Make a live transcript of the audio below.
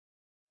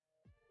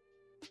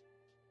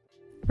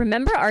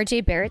Remember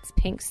RJ Barrett's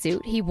pink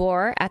suit he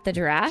wore at the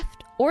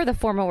draft, or the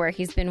formal wear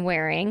he's been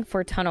wearing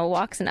for tunnel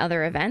walks and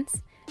other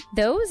events?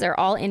 Those are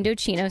all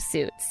Indochino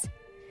suits.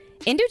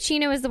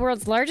 Indochino is the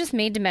world's largest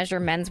made-to-measure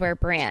menswear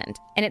brand,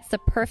 and it's the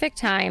perfect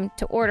time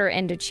to order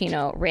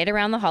Indochino right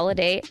around the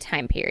holiday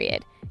time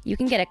period. You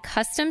can get a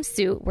custom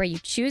suit where you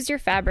choose your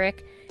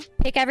fabric,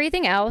 pick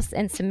everything else,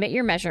 and submit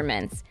your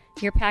measurements.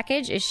 Your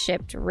package is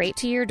shipped right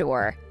to your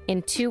door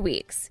in 2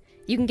 weeks.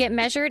 You can get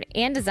measured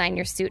and design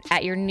your suit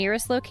at your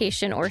nearest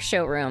location or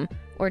showroom,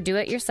 or do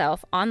it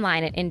yourself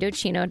online at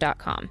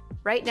Indochino.com.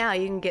 Right now,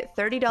 you can get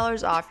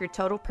 $30 off your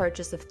total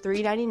purchase of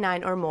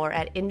 $3.99 or more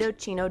at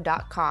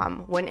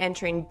Indochino.com when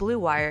entering Blue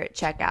Wire at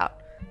checkout.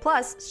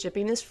 Plus,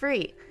 shipping is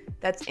free.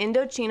 That's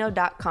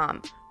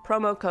Indochino.com.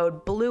 Promo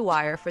code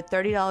BLUEWIRE for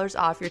 $30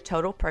 off your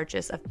total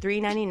purchase of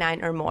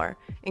 $3.99 or more.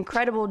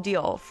 Incredible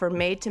deal for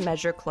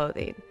made-to-measure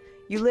clothing.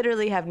 You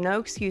literally have no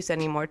excuse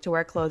anymore to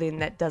wear clothing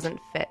that doesn't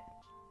fit.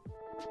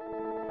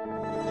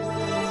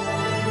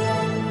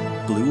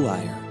 Blue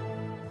Wire.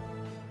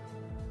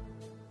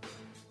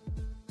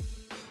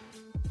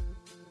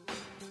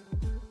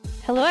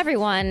 Hello,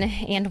 everyone,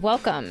 and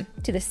welcome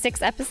to the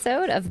 6th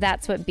episode of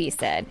That's What B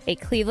Said, a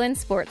Cleveland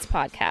sports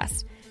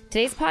podcast.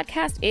 Today's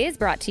podcast is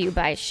brought to you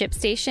by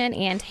ShipStation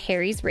and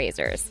Harry's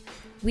Razors.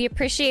 We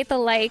appreciate the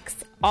likes,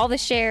 all the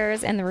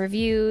shares, and the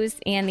reviews,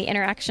 and the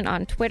interaction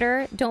on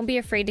Twitter. Don't be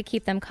afraid to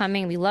keep them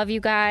coming. We love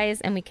you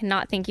guys, and we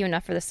cannot thank you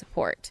enough for the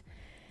support.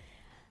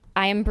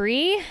 I am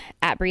Bree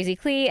at Breezy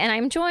Clee, and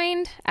I'm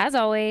joined, as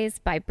always,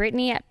 by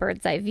Brittany at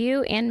Bird's Eye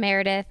View and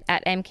Meredith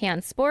at MK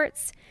on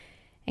Sports.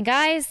 And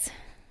guys,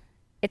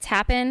 it's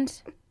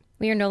happened.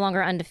 We are no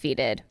longer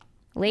undefeated.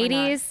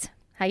 Ladies,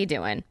 how you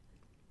doing?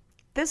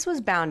 This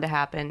was bound to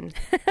happen.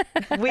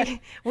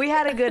 we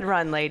had a good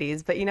run,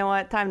 ladies, but you know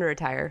what? Time to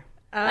retire.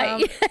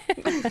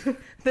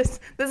 This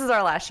is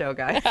our last show,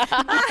 guys.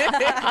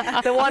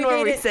 The one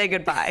where we say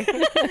goodbye.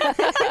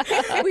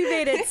 We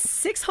made it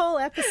 6 whole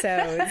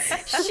episodes.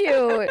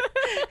 Shoot.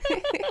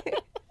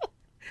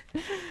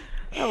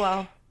 Oh,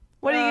 well.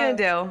 What are you going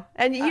to do?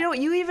 And you know,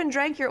 you even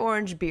drank your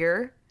orange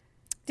beer.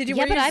 Did you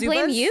Yeah, wear but your I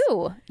blame Zubas?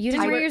 you. You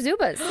didn't wear your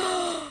Zubas.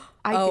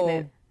 I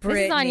didn't. This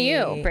is on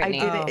you, Brittany.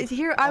 I did it.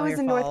 Here, I was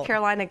your in North fault.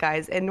 Carolina,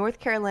 guys, and North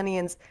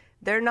Carolinians,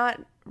 they're not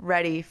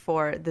ready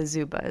for the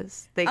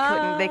Zubas. They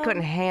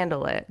couldn't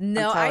handle it.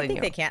 No, I'm I telling think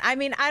you. they can. I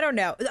mean, I don't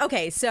know.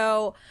 Okay,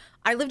 so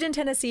I lived in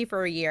Tennessee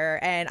for a year,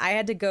 and I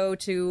had to go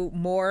to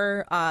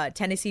more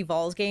Tennessee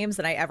Vols games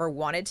than I ever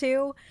wanted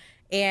to.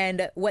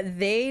 And what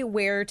they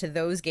wear to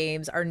those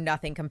games are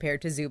nothing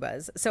compared to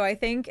Zubas. So I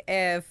think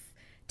if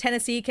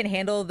Tennessee can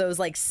handle those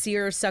like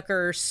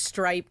seersucker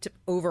striped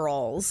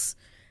overalls,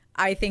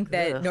 I think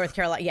that North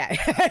Carolina,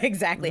 yeah,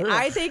 exactly.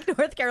 I think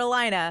North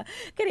Carolina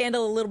could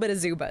handle a little bit of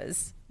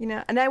Zubas. You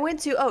know, and I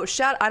went to,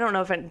 I don't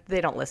know if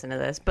they don't listen to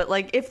this, but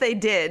like if they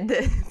did,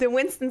 the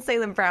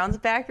Winston-Salem Browns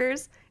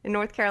backers in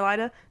North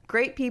Carolina,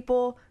 great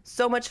people,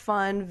 so much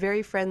fun,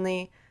 very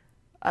friendly.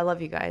 I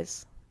love you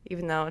guys,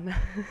 even though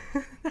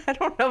I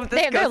don't know if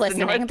this They're goes to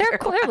listening. North They're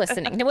Carolina.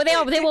 listening.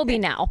 Well, they will be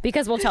now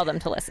because we'll tell them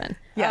to listen.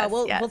 Yes,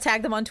 We'll yes.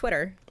 tag them on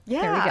Twitter.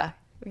 Yeah. There we go.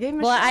 We gave 'em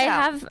a Well,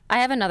 shout out. I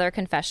have another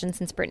confession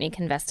since Brittany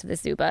confessed to the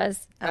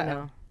Zubas. Oh,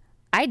 no.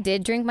 I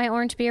did drink my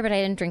orange beer, but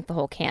I didn't drink the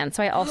whole can.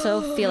 So I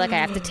also feel like I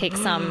have to take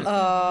some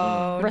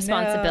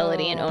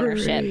responsibility and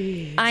ownership.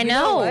 I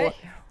know. What?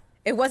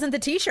 It wasn't the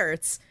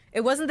t-shirts.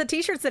 It wasn't the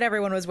t-shirts that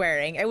everyone was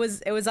wearing. It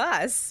was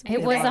us.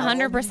 It was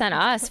 100%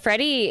 us.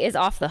 Freddie is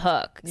off the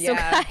hook. So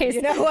guys,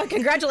 You know what?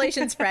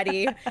 Congratulations,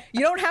 Freddie.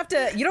 You don't have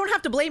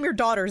to blame your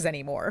daughters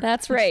anymore.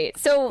 that's right.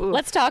 So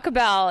let's talk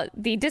about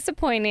the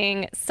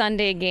disappointing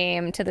Sunday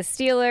game to the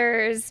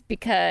Steelers,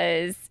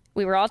 because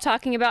we were all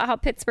talking about how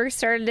Pittsburgh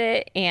started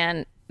it,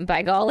 and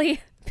by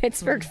golly,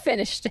 Pittsburgh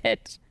finished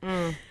it.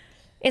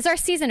 Is our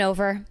season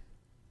over?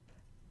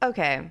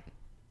 Okay.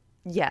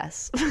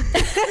 Yes. Wow,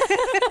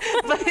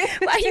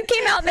 you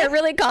came out there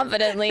really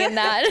confidently in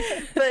that.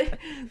 But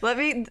let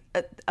me,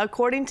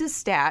 according to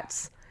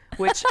stats,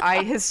 which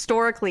I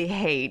historically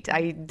hate,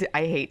 I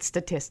hate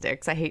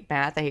statistics, I hate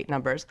math, I hate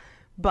numbers.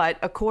 But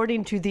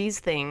according to these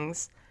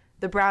things,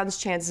 the Browns'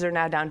 chances are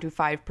now down to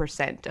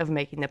 5% of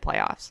making the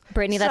playoffs.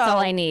 Brittany, that's all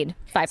I need.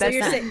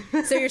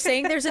 5%. So you're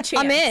saying there's a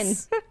chance. I'm in.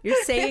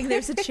 You're saying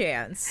there's a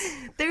chance.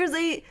 There's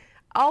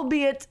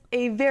albeit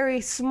a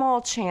very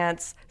small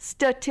chance,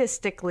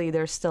 statistically,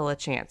 there's still a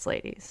chance,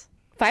 ladies.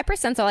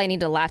 5% is all I need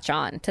to latch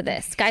on to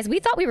this. Guys, we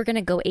thought we were going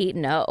to go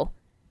 8-0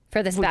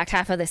 for this back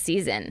half of the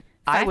season.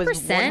 5%? I was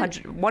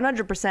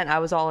 100%, I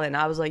was all in.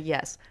 I was like,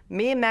 yes.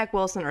 Me and Mac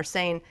Wilson are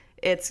saying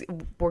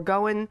we're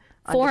going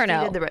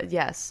 4-0. undefeated.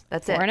 Yes,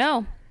 that's it.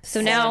 4-0.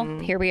 So now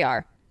here we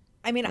are.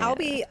 I mean, I'll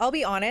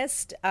be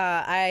honest.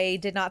 I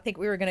did not think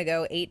we were going to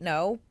go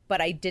 8-0,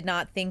 but I did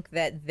not think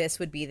that this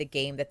would be the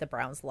game that the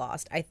Browns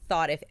lost. I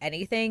thought, if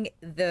anything,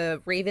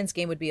 the Ravens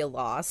game would be a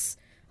loss.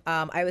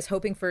 I was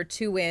hoping for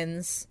 2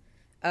 wins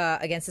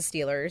against the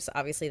Steelers.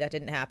 Obviously, that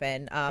didn't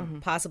happen.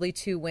 Possibly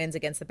 2 wins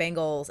against the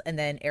Bengals, and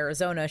then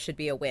Arizona should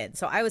be a win.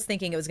 So I was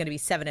thinking it was going to be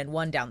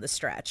 7-1 down the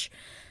stretch.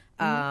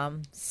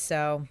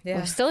 So yeah,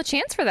 There's still a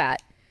chance for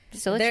that.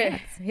 Still a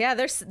chance. Yeah,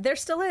 there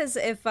still is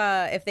if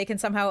they can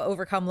somehow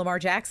overcome Lamar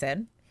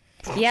Jackson.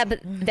 Yeah, but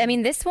I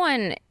mean, this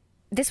one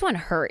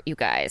hurt, you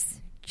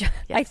guys. Yes.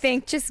 I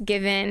think just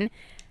given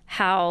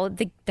how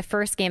the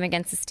first game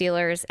against the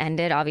Steelers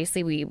ended,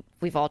 obviously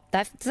we've all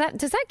does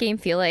that game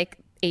feel like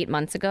 8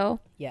 months ago?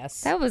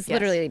 Yes, that was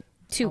literally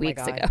 2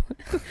 weeks ago.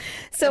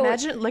 So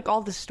imagine like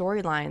all the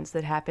storylines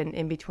that happened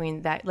in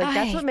between that. Like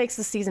that's what makes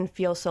the season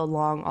feel so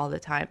long all the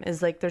time.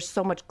 Is like there's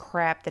so much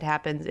crap that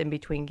happens in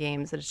between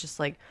games that it's just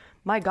like,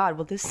 my God,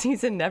 well, this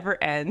season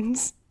never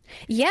ends.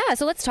 Yeah,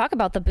 so let's talk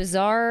about the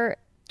bizarre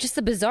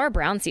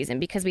Brown season,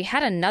 because we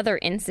had another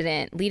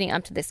incident leading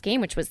up to this game,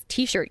 which was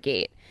T-shirt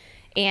gate.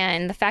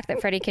 And the fact that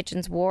Freddie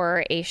Kitchens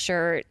wore a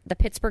shirt, the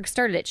Pittsburgh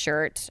Started It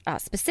shirt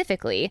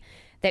specifically,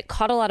 that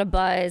caught a lot of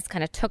buzz,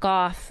 kind of took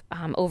off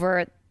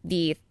over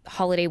the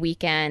holiday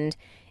weekend.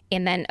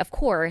 And then, of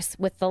course,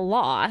 with the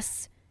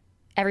loss,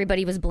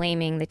 everybody was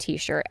blaming the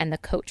T-shirt and the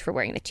coach for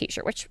wearing the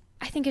T-shirt, which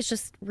I think is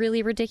just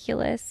really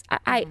ridiculous.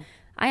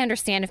 I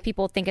understand if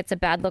people think it's a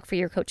bad look for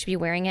your coach to be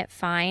wearing it,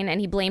 fine. And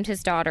he blamed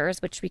his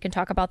daughters, which we can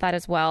talk about that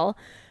as well,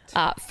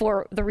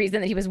 for the reason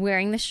that he was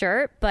wearing the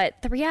shirt.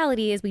 But the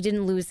reality is we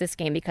didn't lose this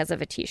game because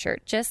of a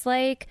T-shirt, just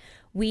like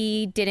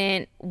we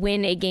didn't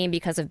win a game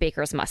because of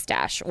Baker's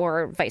mustache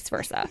or vice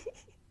versa.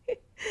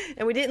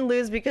 And we didn't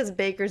lose because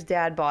Baker's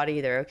dad bought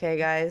either, okay,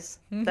 guys?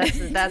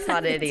 That's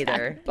not it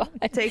either.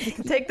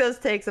 Take those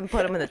takes and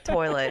put them in the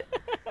toilet.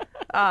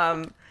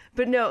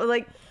 But no,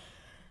 like,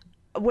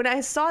 when I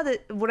saw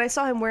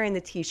him wearing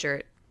the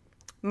T-shirt,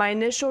 my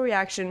initial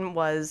reaction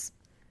was,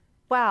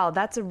 wow,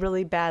 that's a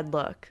really bad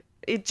look.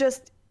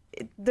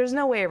 There's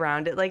no way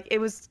around it. Like, it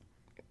was,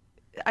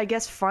 I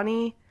guess,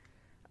 funny,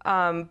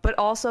 but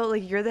also,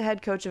 like, you're the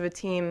head coach of a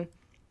team.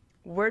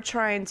 We're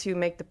trying to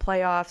make the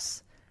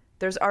playoffs.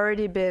 There's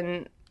already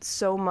been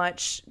so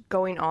much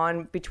going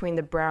on between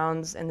the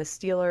Browns and the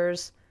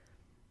Steelers.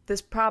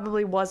 This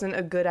probably wasn't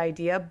a good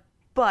idea,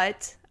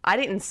 but I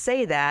didn't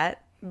say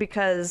that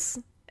because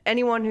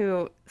anyone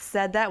who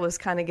said that was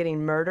kind of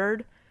getting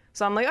murdered.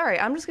 So I'm like, all right,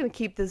 I'm just going to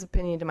keep this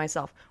opinion to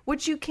myself,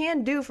 which you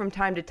can do from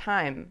time to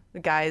time, the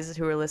guys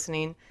who are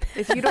listening.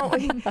 If you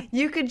don't,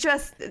 you could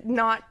just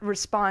not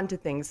respond to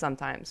things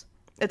sometimes.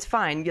 It's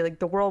fine. You're like,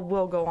 the world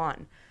will go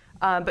on.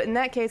 But in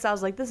that case, I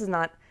was like,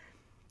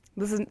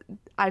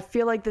 I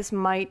feel like this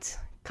might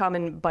come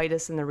and bite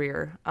us in the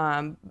rear.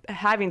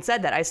 Having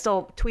said that, I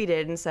still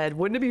tweeted and said,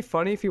 wouldn't it be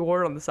funny if you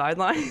wore it on the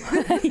sideline?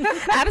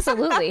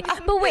 Absolutely.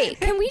 But wait,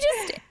 can we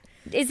just...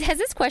 has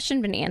this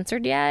question been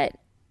answered yet?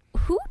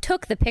 Who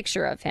took the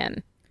picture of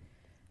him?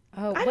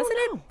 Oh, wasn't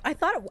it? I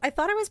thought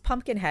it was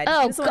Pumpkinhead.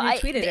 Oh, he was the one who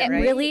tweeted it,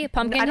 right? Really?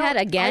 Pumpkinhead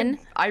again?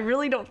 I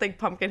really don't think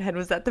Pumpkinhead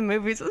was at the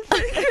movies.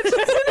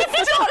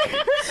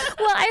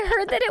 Well, I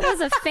heard that it was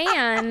a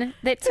fan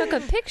that took a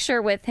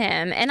picture with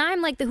him, and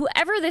I'm like,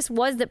 whoever this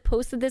was that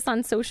posted this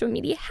on social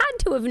media had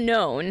to have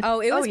known. Oh,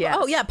 it was. yes.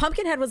 Oh, yeah.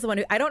 Pumpkinhead was the one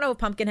who. I don't know if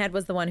Pumpkinhead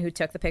was the one who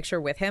took the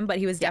picture with him, but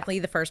he was definitely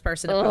the first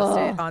person to post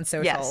it on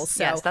social.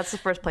 Yes, that's the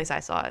first place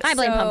I saw it. I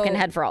blame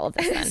Pumpkinhead for all of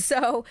this. Then.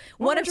 So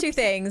one of two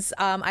things: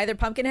 either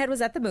Pumpkinhead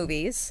was at the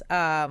movies,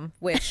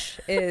 which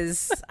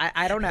is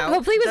I don't know.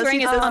 Hopefully, he was wearing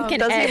his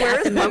Pumpkinhead. Does he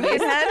wear his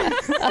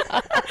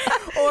Pumpkinhead?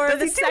 Or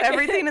does he do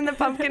everything in the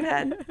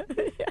Pumpkinhead?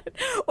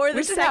 Or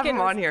we should have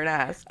him on here and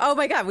ask. Oh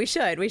my God, we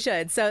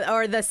should. So,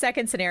 or the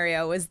second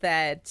scenario was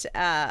that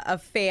a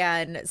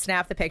fan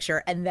snapped the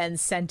picture and then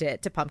sent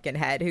it to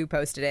Pumpkinhead, who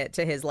posted it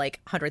to his like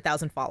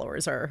 100,000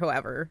 followers or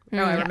however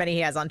many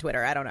he has on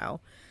Twitter. I don't know.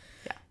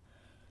 Yeah.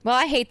 Well,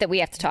 I hate that we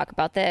have to talk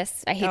about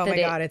this. I hate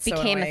that it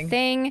became a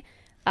thing.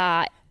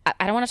 I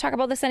don't want to talk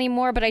about this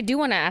anymore, but I do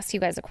want to ask you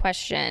guys a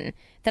question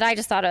that I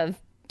just thought of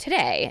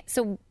today.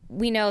 So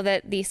we know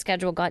that the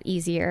schedule got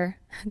easier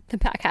the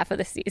back half of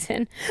the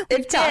season.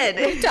 We've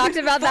talked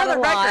about that a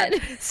lot.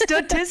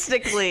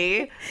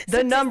 Statistically,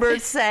 the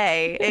numbers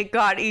say it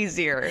got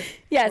easier.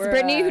 Yes,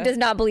 Brittany, who does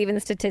not believe in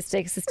the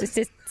statistics,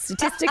 is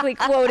statistically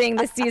quoting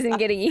the season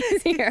getting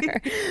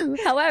easier.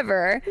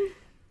 However,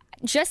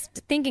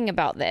 just thinking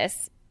about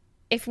this,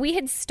 if we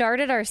had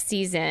started our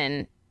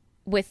season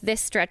with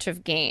this stretch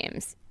of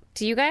games,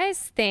 do you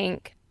guys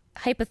think,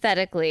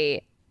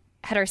 hypothetically,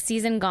 had our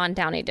season gone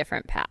down a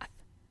different path?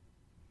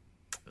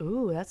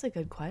 Ooh, that's a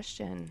good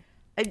question.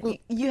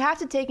 You have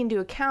to take into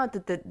account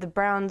that the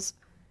Browns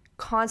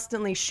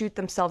constantly shoot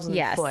themselves in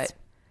the foot.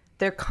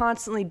 They're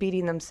constantly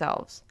beating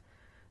themselves.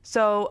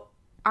 So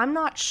I'm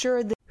not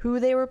sure who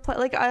they were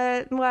playing.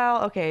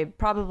 Like,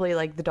 probably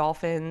like the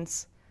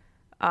Dolphins.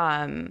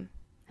 I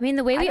mean,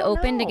 the way we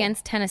opened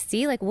against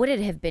Tennessee, like, would it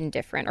have been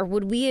different? Or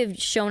would we have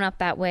shown up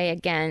that way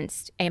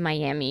against a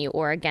Miami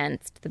or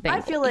against the Bengals?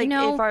 I feel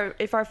like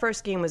if our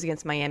first game was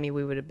against Miami,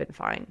 we would have been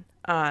fine.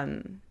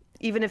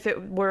 Even if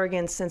it were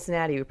against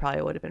Cincinnati, we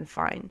probably would have been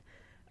fine.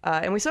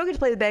 And we still get to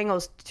play the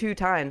Bengals 2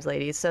 times,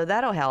 ladies. So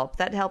that'll help.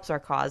 That helps our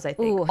cause, I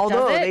think. Ooh,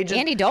 Although does it? they just,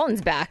 Andy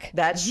Dalton's back.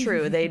 That's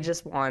true. They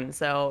just won.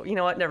 So you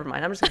know what? Never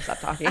mind. I'm just gonna stop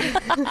talking.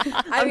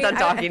 I'm done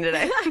talking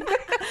today.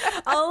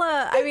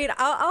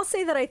 I'll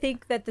say that I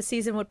think that the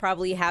season would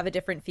probably have a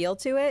different feel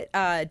to it,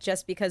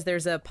 just because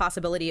there's a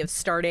possibility of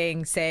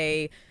starting,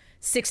 say,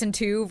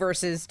 6-2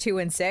 versus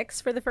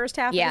 2-6 for the first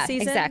half of the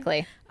season. Yeah,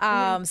 exactly.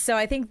 So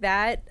I think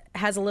that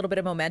has a little bit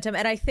of momentum,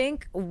 and I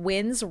think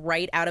wins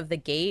right out of the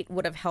gate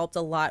would have helped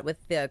a lot with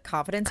the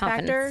confidence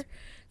factor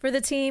for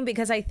the team,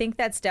 because I think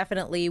that's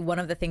definitely one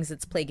of the things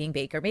that's plaguing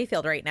Baker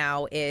Mayfield right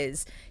now.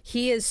 Is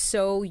he is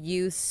so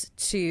used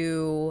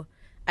to,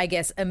 I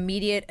guess,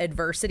 immediate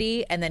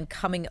adversity and then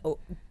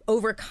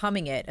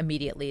overcoming it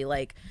immediately.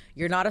 Like,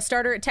 you're not a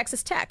starter at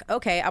Texas Tech.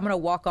 Okay, I'm going to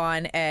walk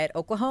on at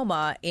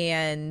Oklahoma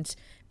and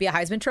be a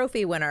Heisman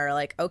Trophy winner.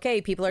 Like, okay,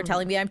 people are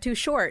telling me I'm too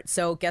short,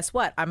 so guess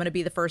what? I'm going to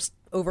be the first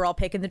overall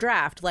pick in the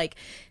draft. Like,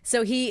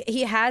 so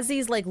he has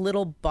these like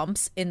little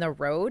bumps in the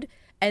road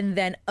and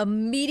then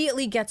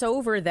immediately gets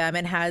over them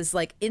and has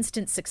like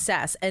instant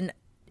success. And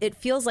it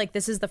feels like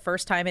this is the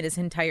first time in his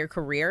entire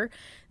career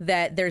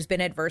that there's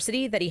been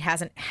adversity that he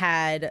hasn't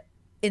had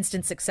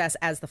instant success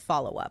as the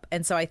follow-up.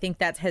 And so I think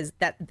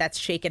that's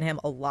shaken him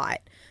a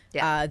lot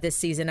this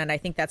season. And I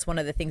think that's one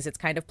of the things that's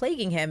kind of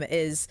plaguing him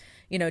is,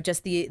 you know,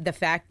 just the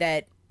fact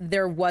that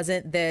there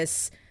wasn't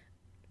this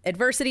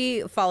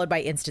adversity followed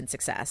by instant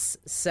success.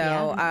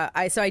 So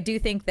I do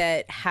think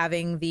that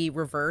having the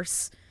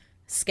reverse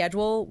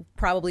schedule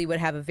probably would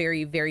have a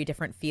very, very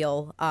different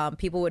feel. I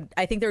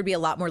think there would be a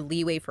lot more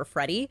leeway for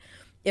Freddie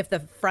if the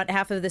front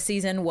half of the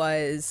season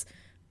was,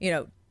 you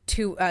know,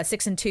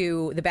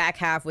 6-2, the back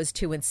half was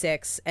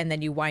 2-6, and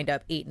then you wind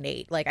up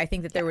 8-8. Like, I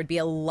think that there would be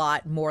a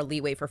lot more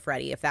leeway for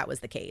Freddie if that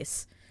was the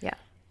case. Yeah.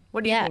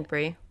 What do you think,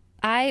 Bree?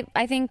 I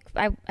think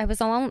I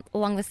was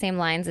along the same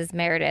lines as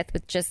Meredith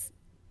with just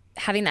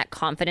having that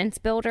confidence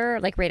builder,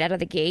 like right out of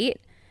the gate.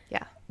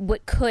 Yeah.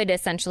 What could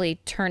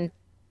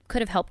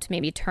have helped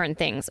maybe turn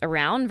things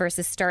around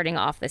versus starting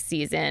off the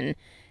season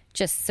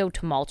just so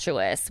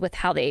tumultuous with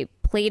how they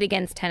played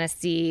against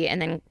Tennessee.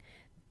 And then,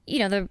 you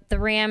know, the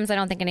Rams, I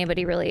don't think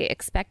anybody really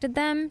expected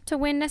them to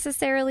win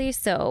necessarily.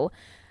 So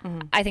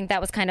I think that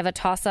was kind of a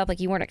toss-up.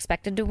 Like, you weren't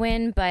expected to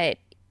win, but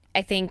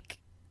I think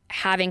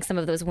having some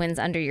of those wins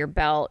under your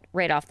belt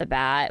right off the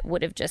bat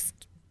would have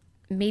just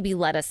maybe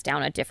led us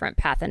down a different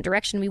path and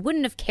direction. We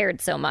wouldn't have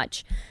cared so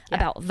much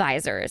about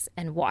visors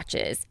and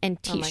watches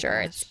and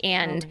T-shirts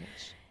and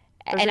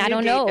I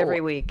don't know every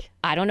week.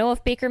 I don't know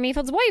if Baker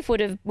Mayfield's wife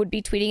would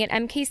be tweeting at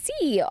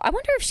MKC. I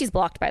wonder if she's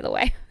blocked, by the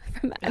way,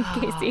 from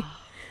MKC.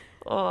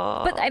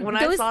 But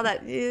I saw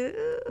that,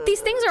 these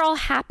things are all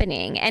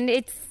happening, and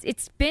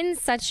it's been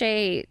such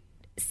a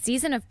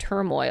season of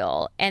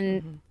turmoil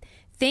and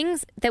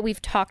things that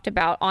we've talked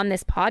about on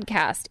this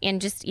podcast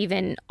and just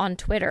even on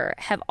Twitter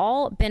have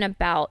all been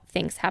about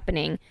things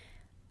happening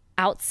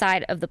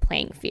outside of the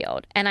playing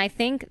field. And I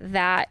think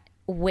that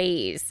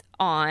weighs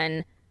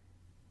on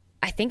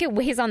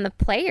the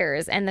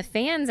players and the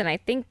fans, and I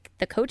think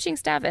the coaching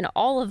staff and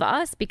all of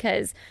us,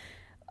 because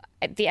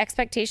the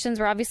expectations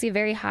were obviously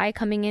very high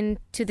coming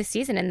into the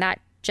season, and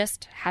that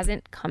just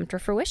hasn't come to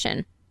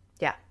fruition.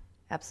 Yeah,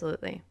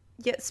 absolutely.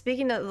 Yeah,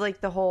 speaking of like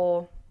the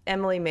whole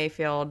Emily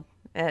Mayfield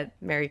at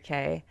Mary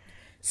Kay.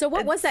 So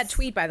what was that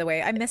tweet, by the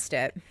way? I missed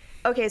it.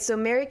 Okay, so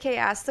Mary Kay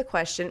asked the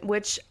question,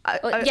 which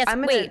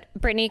wait,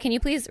 Brittany, can you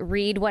please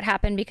read what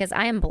happened, because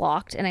I am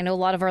blocked, and I know a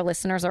lot of our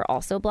listeners are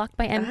also blocked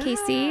by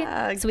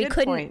MKC, so we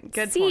couldn't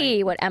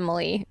see what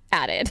Emily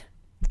added.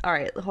 All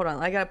right, hold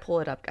on, I gotta pull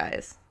it up,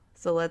 guys.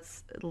 So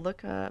let's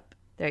look up.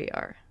 There you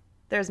are.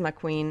 There's my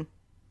queen.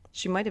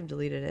 She might have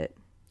deleted it.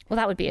 Well,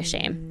 that would be a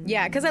shame.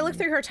 Yeah, because I looked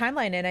through her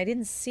timeline and I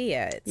didn't see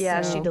it.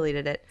 Yeah, she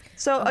deleted it.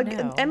 So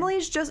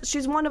Emily's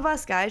she's one of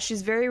us, guys.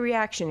 She's very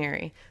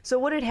reactionary. So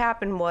what had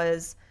happened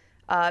was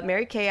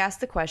Mary Kay asked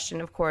the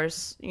question, of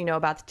course, you know,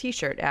 about the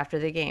T-shirt after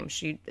the game.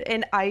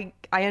 I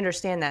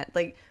understand that.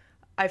 Like,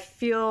 I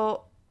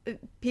feel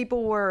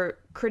people were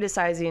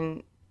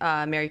criticizing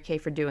Mary Kay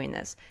for doing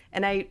this.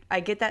 And I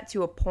get that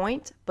to a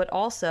point, but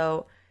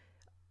also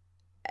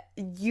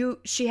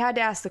she had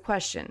to ask the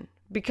question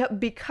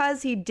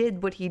because he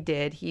did what he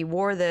did. He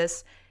wore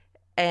this,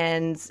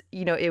 and,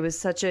 you know, it was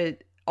such a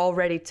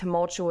already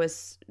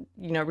tumultuous,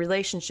 you know,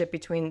 relationship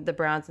between the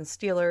Browns and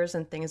Steelers,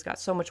 and things got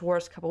so much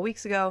worse a couple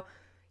weeks ago.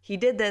 He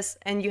did this,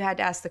 and you had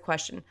to ask the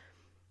question.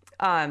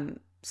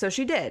 So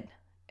she did.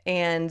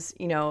 And,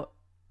 you know,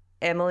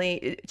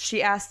 Emily,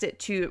 she asked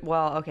it she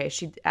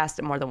asked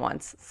it more than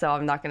once, so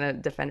I'm not going to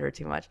defend her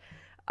too much.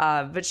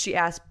 But she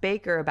asked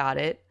Baker about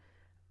it,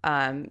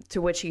 to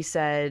which he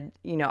said,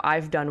 you know,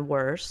 I've done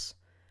worse.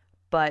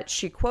 But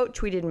she quote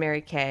tweeted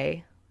Mary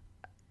Kay,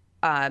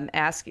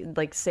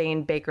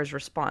 saying Baker's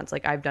response,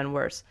 like, I've done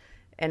worse.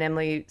 And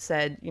Emily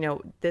said, you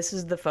know, this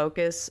is the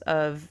focus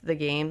of the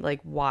game. Like,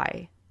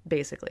 why?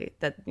 Basically,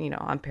 that, you know,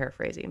 I'm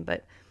paraphrasing,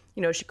 but,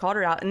 you know, she called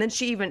her out, and then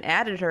she even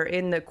added her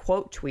in the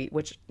quote tweet,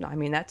 which, I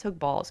mean, that took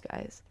balls,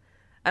 guys.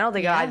 I don't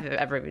think I've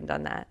ever even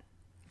done that.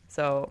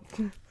 So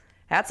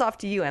hats off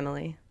to you,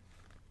 Emily.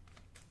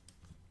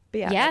 But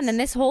yeah, and then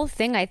this whole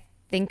thing, I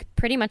think,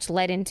 pretty much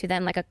led into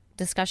then like a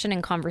discussion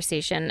and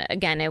conversation.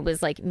 Again, it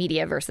was like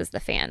media versus the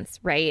fans,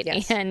 right?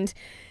 Yes. And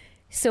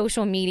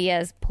social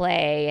media's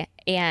play.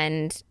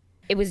 And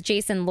it was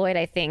Jason Lloyd,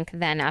 I think,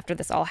 then after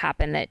this all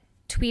happened, that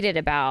tweeted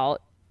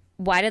about,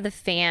 why do the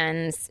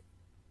fans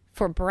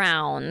for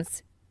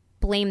Browns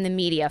blame the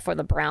media for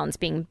the Browns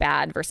being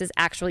bad versus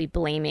actually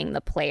blaming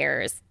the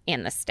players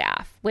and the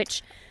staff?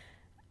 Which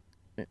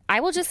I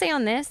will just say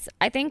on this,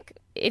 I think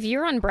if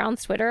you're on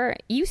Browns Twitter,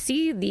 you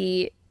see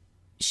the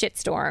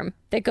shitstorm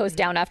that goes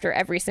down after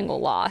every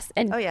single loss.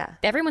 And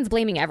everyone's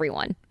blaming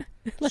everyone.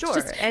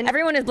 And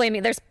everyone is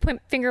blaming. There's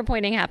finger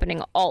pointing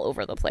happening all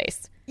over the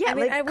place. Yeah, I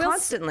mean,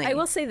 constantly. I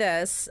will say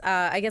this,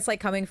 I guess, like,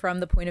 coming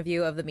from the point of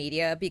view of the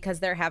media, because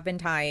there have been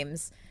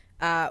times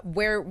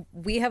where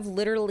we have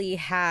literally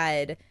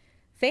had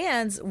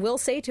fans will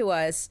say to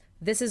us,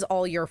 this is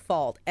all your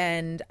fault.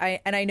 And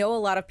I know a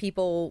lot of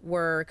people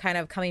were kind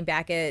of coming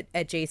back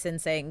at Jason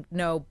saying,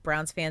 no,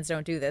 Browns fans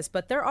don't do this.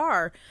 But there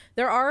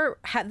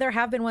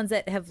have been ones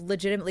that have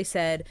legitimately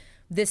said,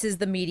 this is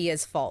the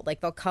media's fault.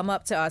 Like, they'll come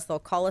up to us, they'll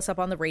call us up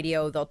on the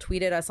radio, they'll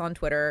tweet at us on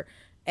Twitter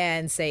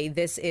and say,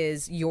 this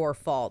is your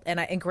fault.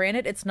 And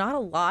granted, it's not a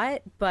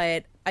lot,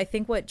 but I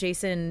think what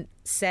Jason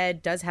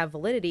said does have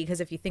validity,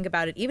 because if you think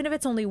about it, even if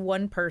it's only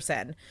one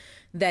person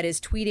that is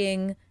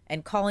tweeting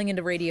and calling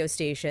into radio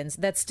stations,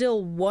 that's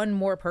still one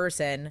more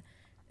person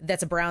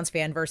that's a Browns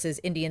fan versus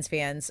Indians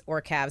fans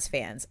or Cavs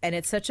fans. And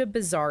it's such a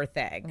bizarre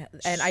thing.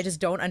 And I just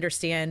don't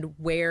understand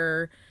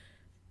where,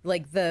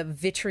 like, the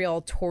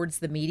vitriol towards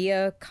the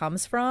media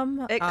comes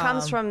from. It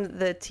comes from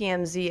the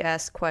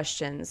TMZ-esque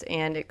questions,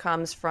 and it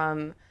comes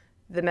from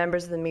the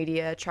members of the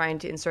media trying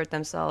to insert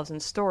themselves in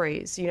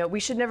stories. You know, we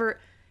should never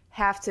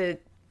have to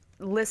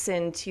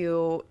listen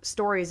to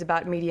stories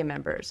about media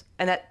members.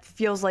 And that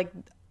feels like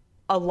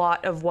a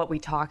lot of what we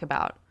talk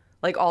about,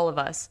 like all of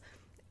us.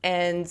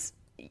 And,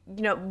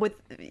 you know,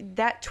 with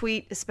that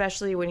tweet,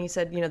 especially when he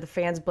said, you know, the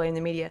fans blame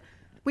the media,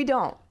 we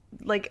don't.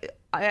 Like,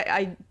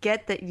 I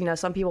get that, you know,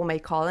 some people may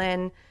call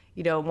in,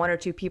 you know, one or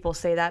two people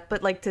say that,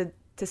 but like to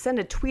send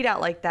a tweet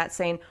out like that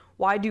saying,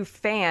 why do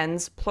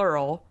fans,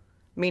 plural,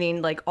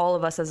 meaning like all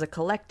of us as a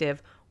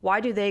collective, why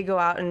do they go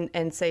out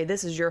and say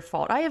this is your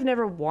fault? I have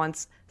never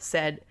once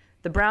said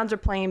the Browns are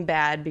playing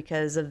bad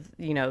because of,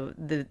 you know,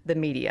 the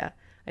media.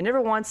 I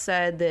never once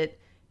said that,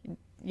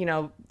 you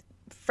know,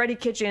 Freddie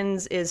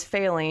Kitchens is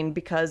failing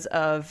because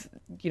of,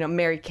 you know,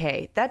 Mary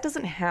Kay. That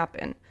doesn't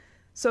happen.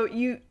 So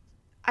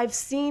I've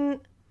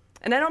seen,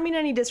 and I don't mean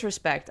any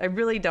disrespect, I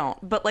really don't,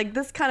 but like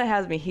this kind of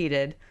has me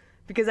heated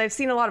because I've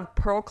seen a lot of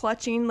pearl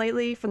clutching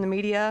lately from the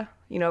media,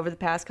 you know, over the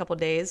past couple of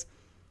days.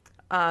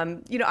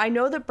 You know, I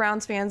know that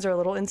Browns fans are a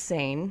little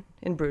insane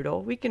and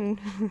brutal. We can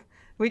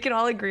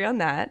all agree on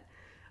that.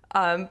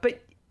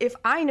 But if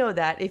I know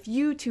that, if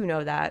you two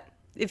know that,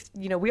 if,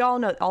 you know, we all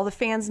know, all the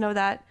fans know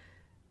that,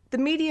 the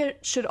media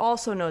should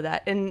also know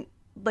that. And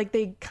like,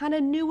 they kind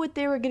of knew what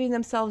they were getting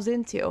themselves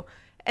into.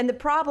 And the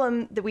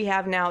problem that we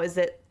have now is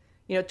that,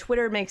 you know,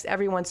 Twitter makes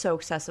everyone so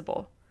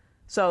accessible.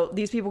 So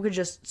these people could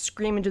just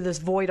scream into this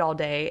void all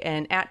day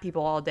and at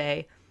people all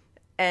day.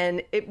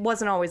 And it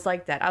wasn't always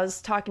like that. I was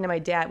talking to my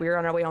dad. We were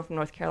on our way home from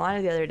North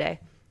Carolina the other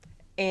day.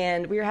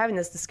 And we were having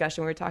this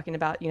discussion. We were talking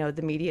about, you know,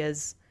 the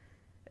media's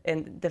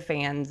and the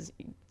fans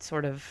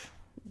sort of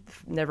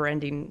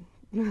never-ending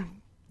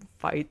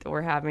fight that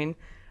we're having.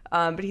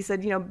 But he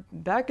said, you know,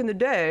 back in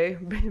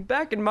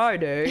my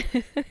day,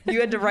 you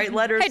had to write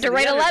letters. I had to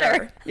write a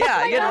letter.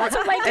 Yeah, that's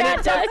what my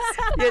dad does.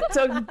 It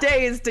took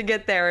days to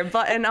get there.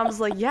 And I was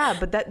like, yeah,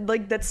 but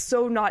that's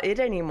so not it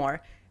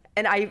anymore.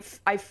 And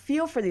I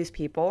feel for these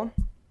people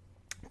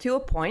to a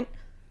point,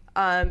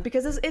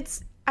 because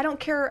it's I don't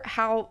care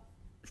how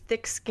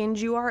thick-skinned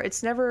you are.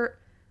 It's never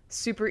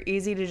super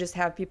easy to just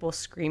have people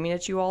screaming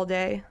at you all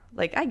day.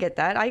 Like, I get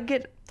that. I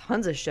get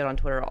tons of shit on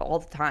Twitter all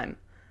the time.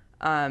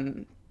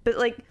 But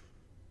like,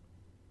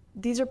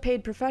 these are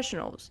paid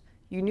professionals.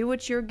 You knew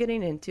what you're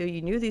getting into.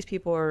 You knew these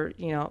people are,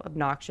 you know,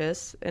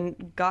 obnoxious.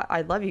 And God,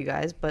 I love you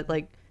guys, but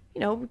like,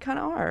 you know, we kind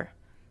of are.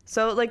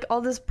 So like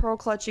all this pearl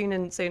clutching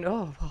and saying,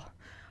 oh, well,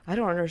 I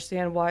don't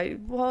understand why.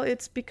 Well,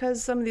 it's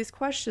because some of these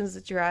questions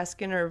that you're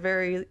asking are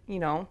very, you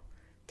know,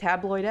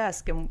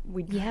 tabloid-esque, and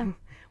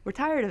we're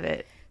tired of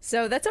it.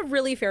 So that's a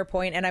really fair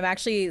point, and I'm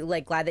actually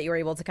like glad that you were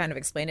able to kind of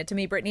explain it to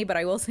me, Brittany. But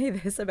I will say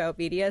this about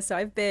media. So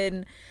I've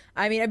been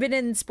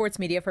in sports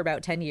media for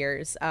about 10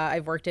 years.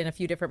 I've worked in a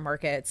few different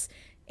markets,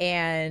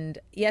 and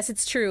yes,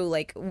 it's true.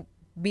 Like,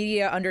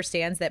 media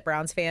understands that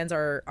Browns fans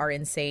are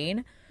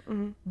insane,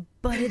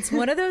 but it's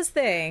one of those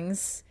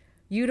things.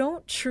 You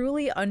don't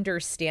truly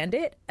understand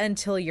it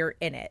until you're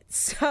in it.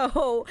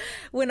 So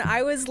when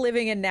I was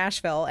living in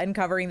Nashville and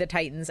covering the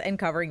Titans and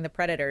covering the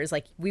Predators,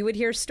 like, we would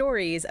hear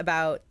stories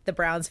about the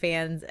Browns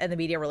fans and the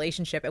media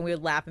relationship, and we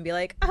would laugh and be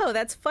like, oh,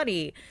 that's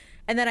funny.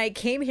 And then I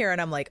came here and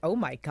I'm like, oh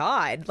my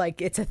God,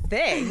 like, it's a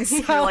thing. So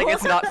you're like,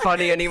 it's not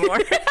funny anymore.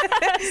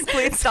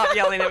 Please stop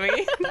yelling at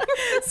me.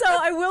 So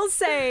I will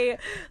say,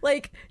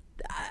 like,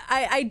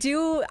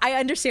 I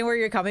understand where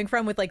you're coming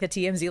from with like the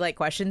TMZ like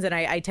questions, and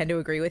I tend to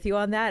agree with you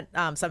on that.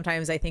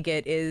 Sometimes I think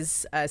it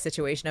is a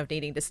situation of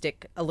needing to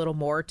stick a little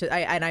more to.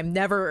 I'm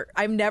never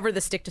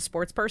the stick to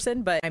sports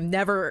person, but I'm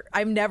never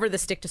the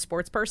stick to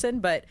sports person.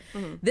 But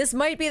this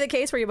might be the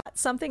case where you bought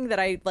something that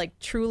I like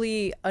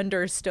truly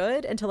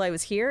understood until I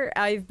was here.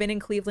 I've been in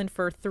Cleveland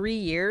for 3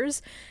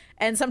 years.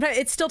 And sometimes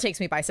it still takes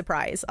me by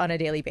surprise on a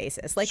daily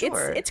basis. Like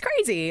it's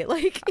crazy.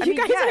 Like you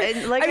guys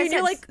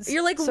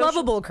you're like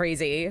lovable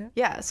crazy.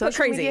 Yeah,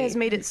 social media has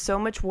made it so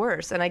much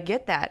worse, and I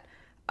get that.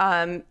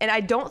 And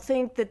I don't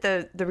think that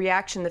the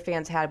reaction the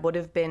fans had would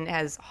have been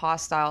as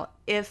hostile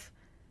if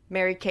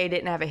Mary Kay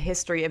didn't have a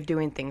history of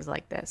doing things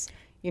like this.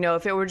 You know,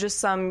 if it were just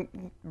some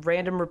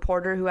random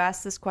reporter who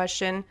asked this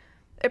question,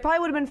 it probably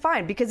would have been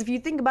fine. Because if you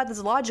think about this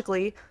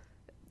logically,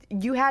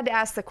 you had to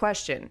ask the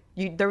question.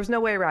 There was no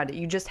way around it.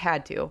 You just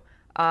had to.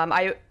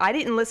 I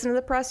didn't listen to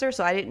the presser,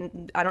 so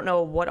I don't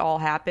know what all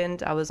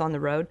happened. I was on the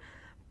road,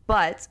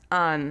 but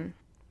I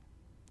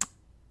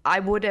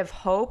would have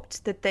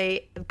hoped that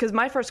because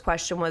my first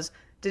question was,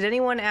 did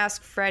anyone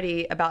ask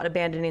Freddie about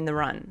abandoning the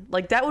run?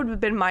 Like that would have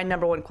been my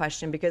number one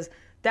question, because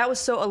that was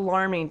so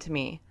alarming to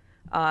me.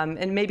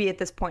 And maybe at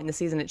this point in the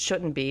season it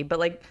shouldn't be, but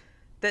like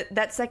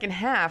that second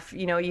half,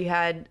 you know, you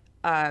had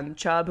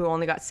Chubb, who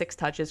only got 6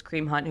 touches,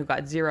 Kareem Hunt, who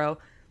got 0.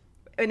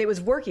 And it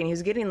was working. He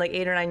was getting like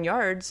 8 or 9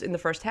 yards in the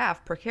first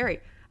half per carry.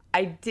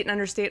 I didn't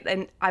understand,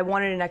 and I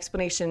wanted an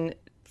explanation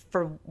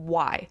for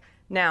why.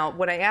 Now,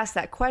 when I asked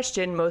that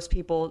question, most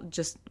people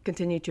just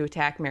continued to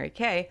attack Mary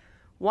Kay.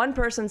 One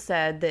person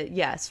said that,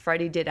 yes,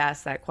 Freddie did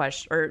ask that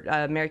question,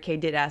 or Mary Kay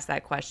did ask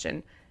that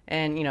question.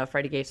 And, you know,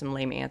 Freddie gave some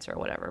lame answer or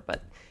whatever.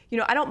 But, you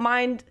know, I don't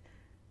mind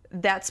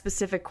that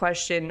specific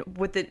question.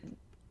 With it,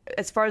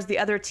 as far as the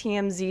other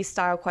TMZ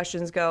style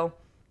questions go,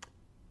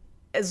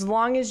 as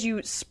long as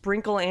you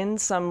sprinkle in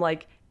some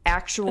like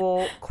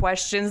actual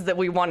questions that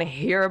we want to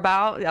hear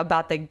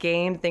about the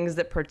game, things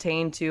that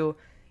pertain to,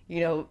 you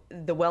know,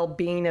 the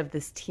well-being of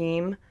this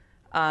team,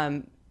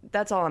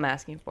 that's all I'm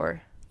asking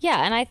for.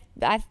 Yeah,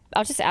 and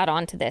I'll just add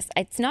on to this.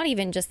 It's not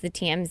even just the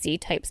TMZ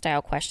type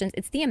style questions.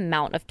 It's the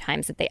amount of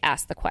times that they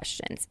ask the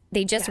questions.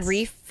 They just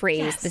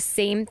rephrase the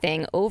same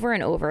thing over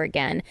and over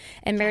again.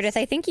 And Meredith,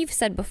 I think you've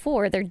said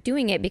before, they're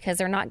doing it because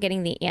they're not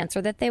getting the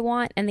answer that they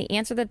want. And the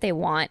answer that they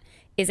want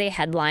is a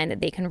headline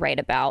that they can write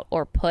about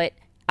or put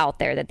out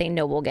there that they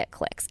know will get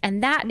clicks.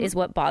 And that is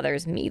what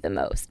bothers me the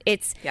most.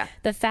 It's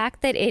the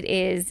fact that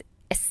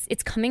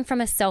it's coming from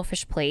a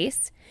selfish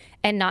place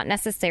and not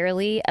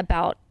necessarily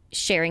about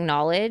sharing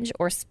knowledge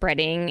or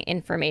spreading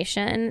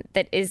information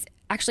that is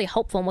actually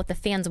helpful in what the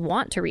fans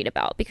want to read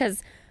about.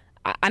 Because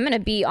I'm going to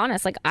be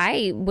honest, like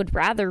I would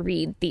rather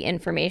read the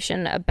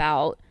information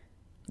about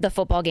the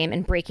football game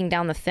and breaking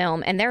down the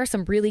film. And there are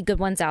some really good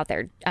ones out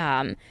there.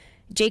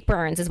 Jake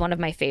Burns is one of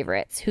my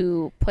favorites,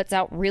 who puts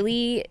out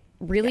really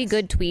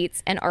good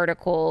tweets and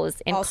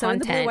articles and also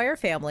content. Also in the Blue Wire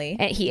family.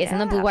 And he is in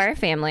the Blue Wire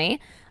family.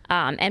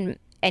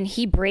 And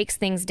he breaks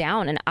things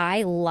down, and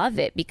I love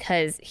it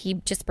because he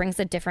just brings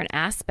a different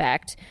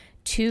aspect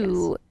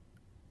to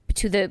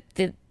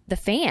the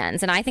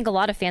fans. And I think a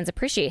lot of fans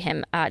appreciate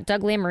him.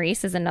 Doug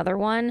Lamarice is another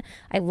one.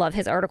 I love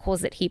his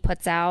articles that he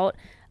puts out.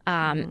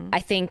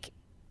 I think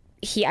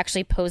he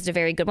actually posed a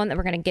very good one that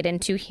we're going to get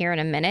into here in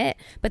a minute.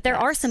 But there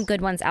are some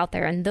good ones out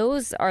there, and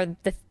those are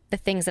the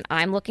things that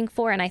I'm looking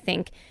for. And I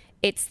think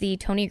it's the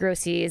Tony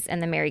Grossi's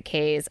and the Mary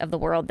Kays of the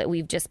world that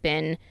we've just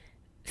been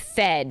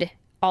fed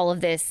all of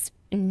this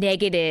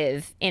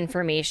negative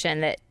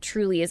information that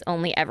truly is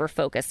only ever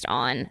focused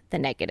on the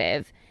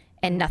negative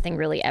and nothing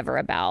really ever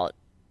about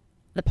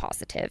the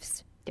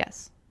positives.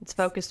 Yes. It's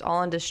focused all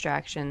on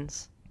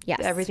distractions.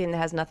 Yes. Everything that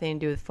has nothing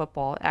to do with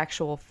football,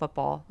 actual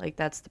football. Like,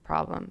 that's the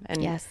problem.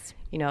 And,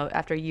 you know,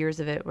 after years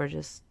of it, we're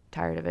just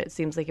tired of it. It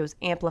seems like it was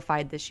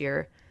amplified this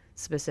year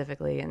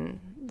specifically, and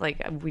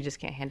like we just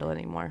can't handle it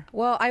anymore.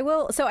 Well, I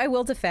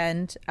will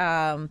defend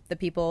the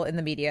people in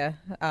the media,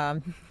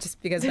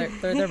 just because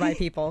they're my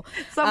people.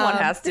 Someone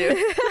has to.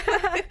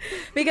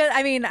 Because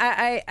I mean,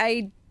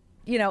 I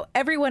you know,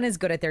 everyone is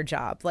good at their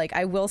job. Like,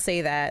 I will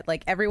say that,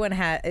 like, everyone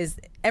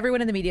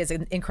in the media is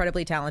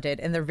incredibly talented,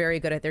 and they're very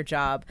good at their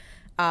job.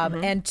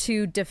 And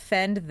to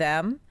defend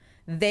them,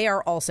 they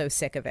are also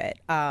sick of it.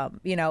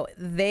 You know,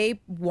 they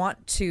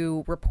want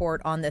to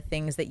report on the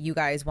things that you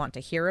guys want to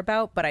hear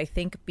about. But I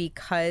think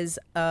because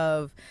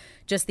of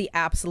just the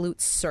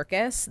absolute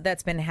circus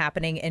that's been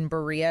happening in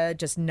Berea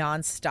just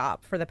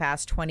nonstop for the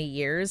past 20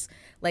 years,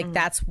 like,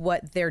 that's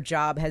what their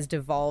job has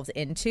devolved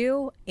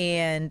into.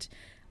 And,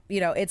 you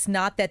know, it's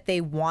not that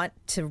they want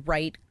to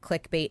write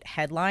clickbait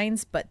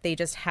headlines, but they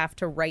just have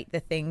to write the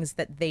things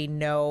that they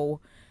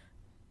know.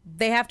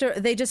 They have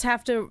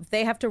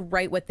to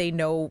write what they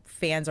know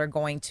fans are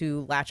going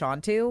to latch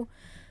onto.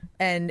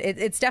 And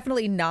it's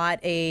definitely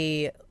not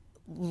a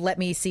let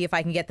me see if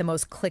I can get the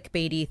most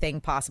clickbaity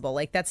thing possible.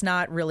 Like, that's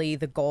not really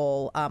the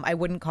goal. I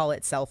wouldn't call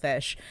it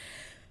selfish,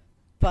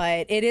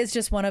 but it is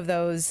just one of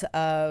those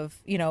of,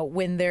 you know,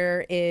 when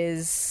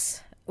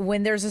there's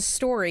a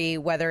story,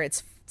 whether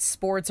it's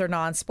sports or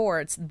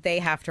non-sports, they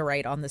have to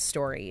write on the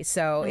story.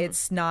 So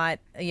it's not,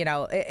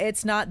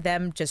 it's not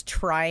them just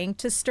trying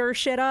to stir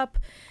shit up.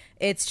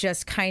 It's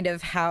just kind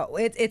of how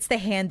it's the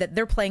hand that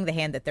they're playing, the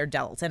hand that they're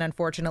dealt. And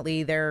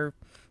unfortunately, they're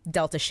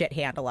dealt a shit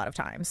hand a lot of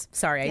times.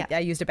 Sorry, I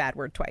used a bad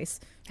word twice.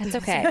 That's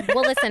okay.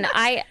 Well, listen,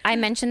 I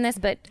mentioned this,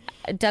 but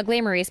Doug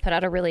Lesmerises put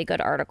out a really good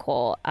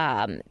article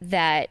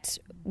that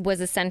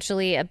was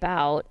essentially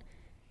about,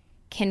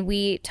 can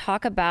we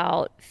talk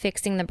about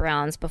fixing the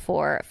Browns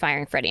before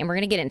firing Freddie? And we're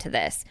going to get into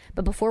this.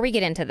 But before we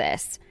get into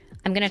this,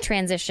 I'm going to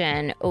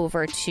transition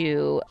over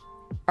to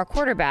our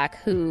quarterback,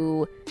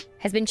 who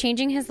has been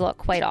changing his look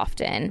quite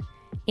often.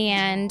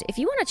 And if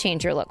you want to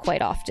change your look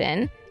quite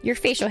often, your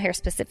facial hair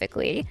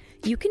specifically,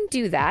 you can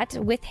do that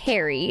with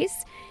Harry's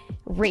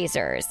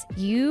razors.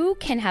 You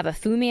can have a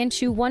Fu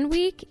Manchu one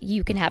week.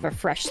 You can have a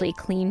freshly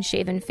clean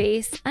shaven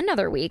face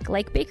another week,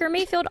 like Baker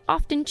Mayfield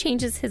often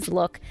changes his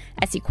look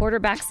as he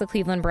quarterbacks the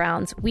Cleveland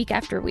Browns week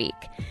after week.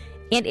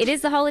 And it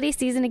is the holiday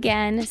season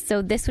again,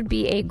 so this would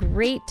be a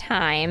great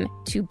time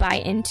to buy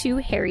into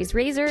Harry's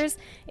razors.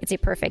 It's a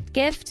perfect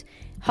gift.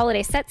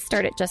 Holiday sets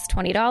start at just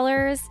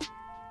 $20,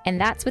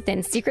 and that's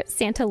within Secret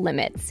Santa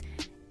limits.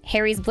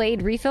 Harry's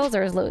blade refills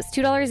are as low as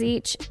 $2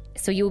 each,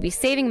 so you will be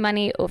saving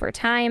money over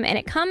time, and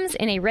it comes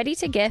in a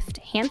ready-to-gift,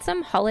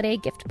 handsome holiday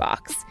gift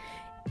box.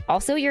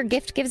 Also, your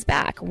gift gives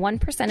back.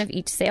 1% of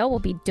each sale will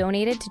be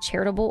donated to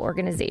charitable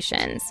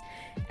organizations.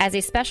 As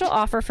a special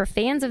offer for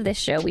fans of this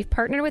show, we've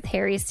partnered with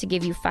Harry's to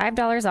give you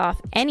 $5 off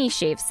any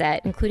shave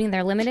set, including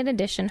their limited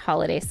edition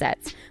holiday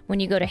sets, when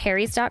you go to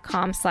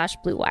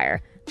harrys.com/bluewire.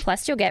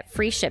 Plus, you'll get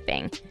free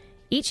shipping.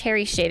 Each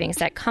Harry's shaving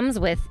set comes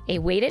with a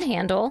weighted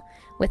handle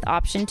with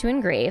option to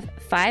engrave,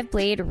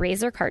 5-blade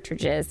razor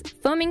cartridges,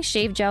 foaming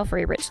shave gel for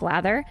a rich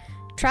lather,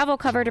 travel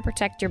cover to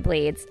protect your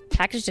blades,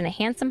 packaged in a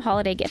handsome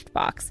holiday gift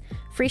box.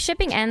 Free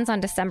shipping ends on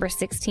December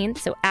 16th,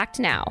 so act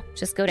now.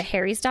 Just go to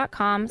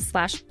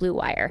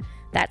harrys.com/bluewire.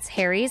 That's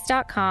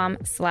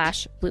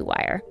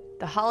harrys.com/bluewire.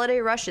 The holiday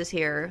rush is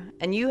here,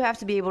 and you have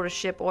to be able to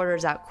ship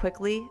orders out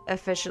quickly,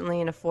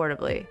 efficiently, and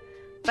affordably.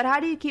 But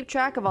how do you keep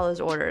track of all those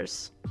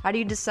orders? How do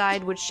you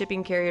decide which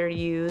shipping carrier to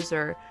use,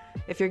 or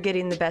if you're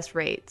getting the best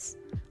rates?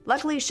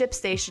 Luckily,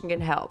 ShipStation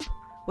can help.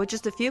 With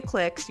just a few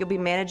clicks, you'll be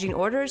managing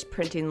orders,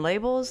 printing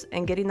labels,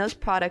 and getting those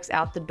products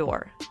out the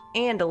door,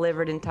 and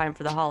delivered in time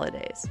for the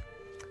holidays.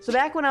 So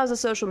back when I was a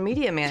social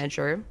media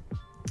manager,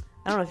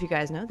 I don't know if you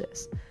guys know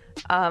this,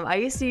 I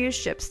used to use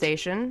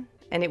ShipStation,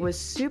 and it was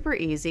super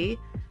easy.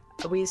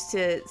 We used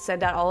to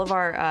send out all of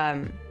our,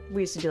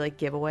 we used to do like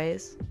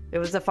giveaways. It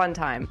was a fun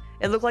time.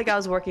 It looked like I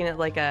was working at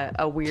like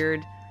a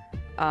weird,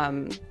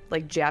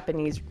 like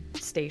Japanese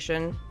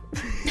station.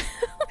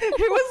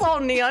 It was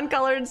all neon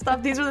colored and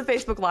stuff. These were the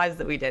Facebook Lives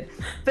that we did.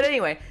 But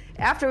anyway,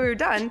 after we were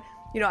done,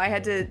 I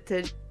had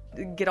to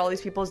get all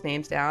these people's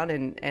names down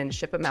and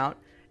ship them out.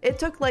 It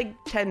took like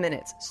 10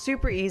 minutes.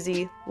 Super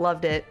easy.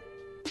 Loved it.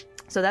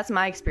 So that's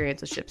my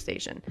experience with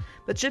ShipStation.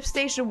 But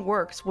ShipStation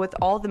works with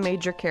all the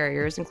major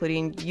carriers,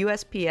 including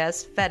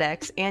USPS,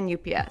 FedEx, and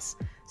UPS.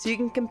 So you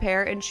can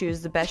compare and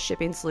choose the best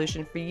shipping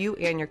solution for you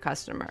and your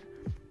customer.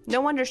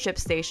 No wonder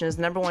ShipStation is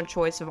the #1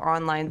 choice of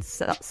online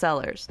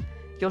sellers.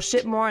 You'll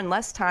ship more in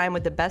less time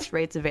with the best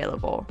rates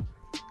available.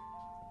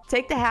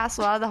 Take the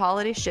hassle out of the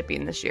holiday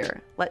shipping this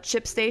year. Let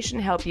ShipStation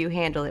help you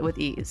handle it with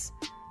ease.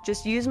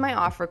 Just use my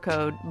offer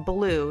code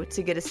BLUE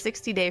to get a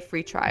 60-day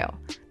free trial.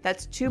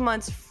 That's 2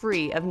 months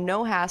free of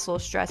no hassle,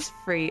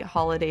 stress-free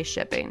holiday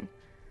shipping.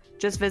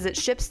 Just visit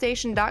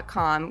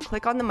ShipStation.com,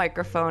 click on the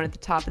microphone at the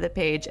top of the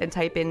page, and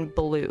type in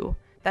BLUE.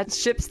 That's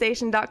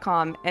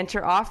ShipStation.com,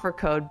 enter offer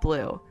code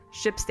BLUE.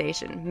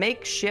 ShipStation.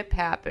 Make ship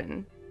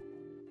happen.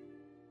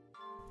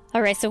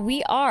 All right, so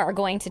we are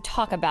going to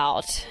talk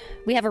about,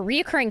 we have a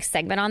reoccurring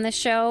segment on this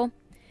show,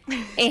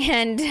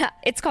 and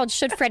it's called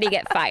Should Freddie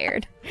Get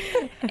Fired?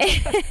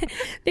 Because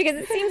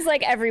it seems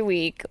like every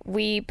week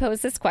we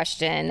pose this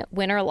question,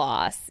 win or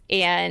loss,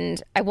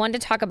 and I wanted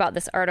to talk about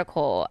this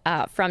article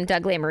from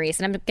Doug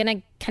Lesmerises, and I'm going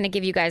to kind of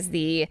give you guys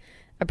the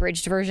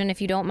abridged version if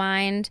you don't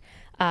mind,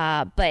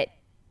 but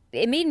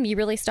it made me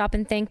really stop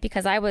and think,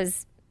 because I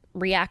was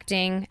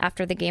reacting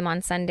after the game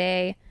on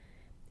Sunday.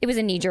 It was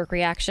a knee-jerk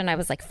reaction. I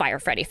was like, fire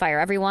Freddie, fire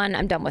everyone.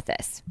 I'm done with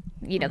this.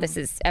 This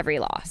is every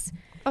loss.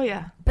 Oh,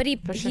 yeah. But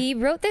he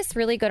wrote this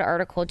really good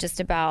article just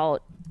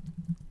about,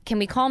 can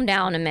we calm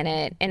down a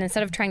minute? And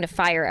instead of trying to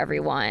fire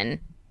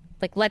everyone,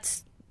 like,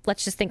 let's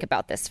just think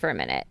about this for a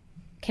minute.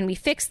 Can we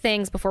fix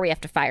things before we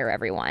have to fire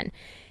everyone?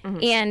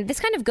 Mm-hmm. And this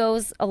kind of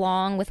goes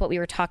along with what we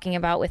were talking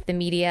about with the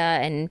media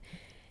and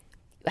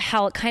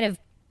how it kind of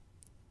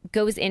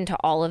goes into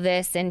all of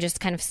this and just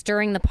kind of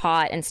stirring the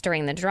pot and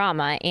stirring the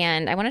drama.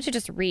 And I wanted to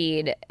just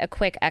read a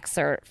quick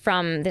excerpt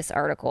from this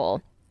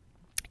article.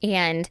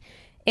 And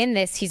in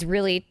this, he's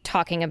really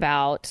talking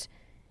about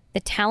the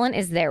talent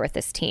is there with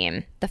this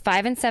team. The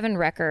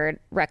 5-7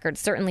 record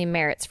certainly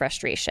merits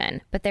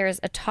frustration, but there is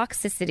a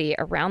toxicity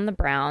around the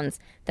Browns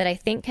that I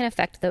think can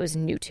affect those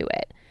new to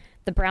it.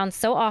 The Browns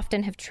so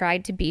often have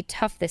tried to be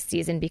tough this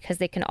season because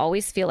they can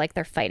always feel like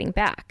they're fighting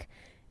back.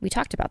 We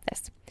talked about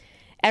this.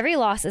 Every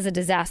loss is a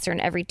disaster and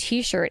every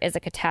t-shirt is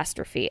a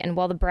catastrophe. And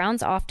while the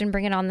Browns often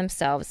bring it on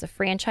themselves, the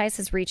franchise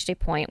has reached a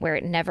point where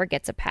it never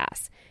gets a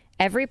pass.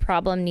 Every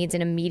problem needs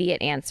an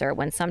immediate answer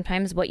when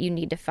sometimes what you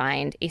need to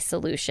find a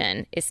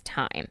solution is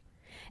time.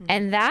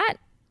 And that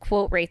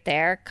quote right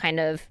there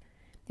it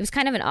was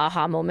kind of an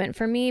aha moment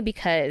for me,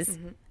 because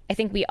I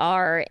think we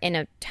are in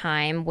a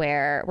time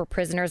where we're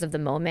prisoners of the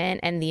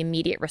moment, and the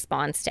immediate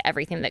response to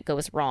everything that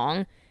goes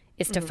wrong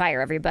is to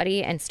fire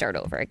everybody and start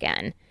over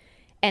again.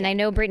 And I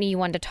know, Brittany, you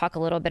wanted to talk a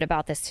little bit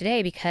about this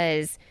today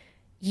because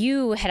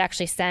you had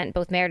actually sent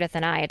both Meredith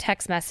and I a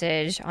text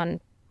message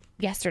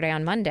yesterday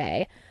on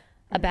Monday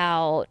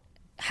about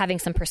having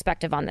some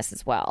perspective on this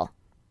as well.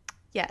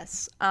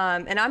 Yes.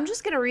 And I'm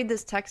just going to read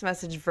this text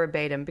message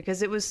verbatim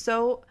because it was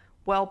so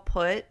well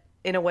put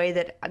in a way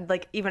that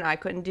like even I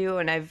couldn't do.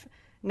 And I've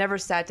never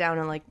sat down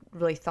and like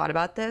really thought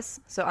about this.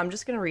 So I'm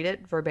just going to read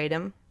it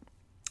verbatim.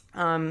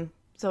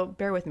 So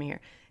bear with me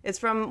here. It's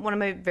from one of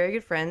my very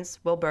good friends,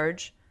 Will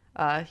Burge.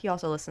 He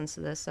also listens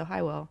to this. So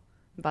hi, Will.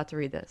 I'm about to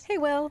read this. Hey,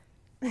 Will.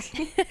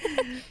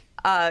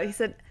 He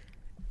said,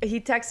 he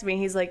texted me.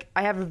 He's like,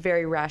 I have a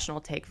very rational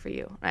take for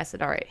you. And I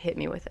said, all right, hit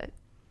me with it.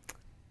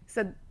 He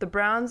said, the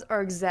Browns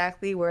are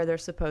exactly where they're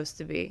supposed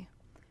to be.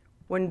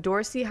 When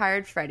Dorsey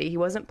hired Freddie, he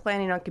wasn't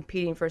planning on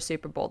competing for a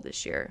Super Bowl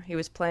this year. He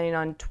was planning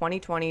on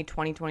 2020,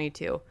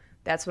 2022.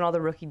 That's when all the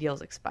rookie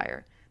deals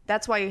expire.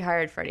 That's why he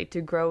hired Freddie,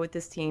 to grow with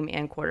this team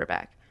and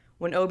quarterback.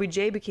 When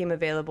OBJ became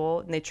available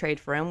and they trade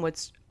for him,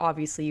 which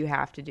obviously you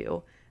have to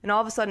do, and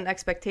all of a sudden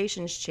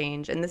expectations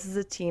change, and this is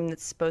a team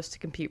that's supposed to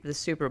compete for the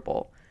Super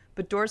Bowl.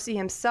 But Dorsey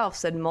himself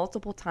said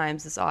multiple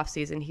times this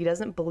offseason he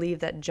doesn't believe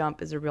that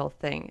jump is a real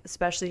thing,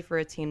 especially for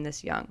a team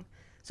this young.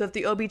 So if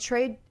the OB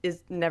trade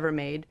is never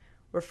made,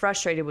 we're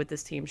frustrated with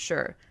this team,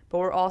 sure. But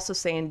we're also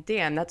saying,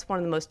 damn, that's one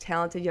of the most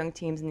talented young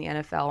teams in the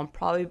NFL and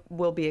probably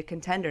will be a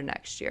contender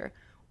next year.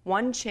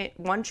 One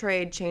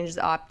trade changes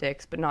the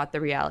optics, but not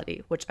the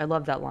reality, which I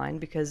love that line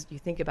because you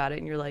think about it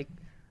and you're like,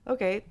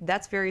 okay,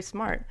 that's very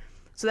smart.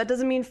 So that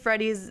doesn't mean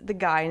Freddie's the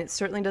guy, and it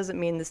certainly doesn't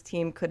mean this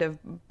team could have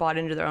bought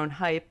into their own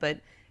hype, but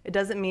it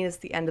doesn't mean it's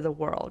the end of the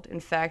world.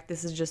 In fact,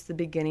 this is just the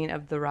beginning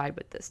of the ride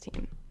with this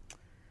team.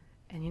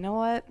 And you know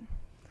what?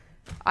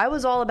 I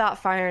was all about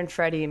firing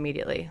Freddie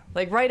immediately.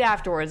 Like right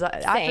afterwards.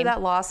 After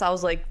that loss, I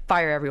was like,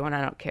 fire everyone.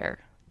 I don't care.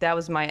 That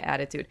was my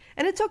attitude.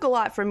 And it took a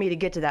lot for me to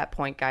get to that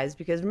point, guys,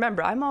 because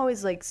remember, I'm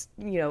always like,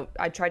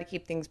 I try to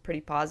keep things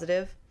pretty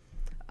positive.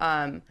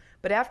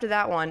 But after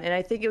that one, and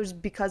I think it was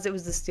because it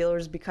was the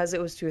Steelers, because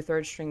it was to a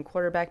third string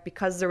quarterback,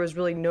 because there was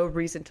really no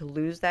reason to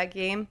lose that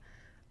game,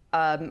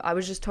 I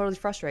was just totally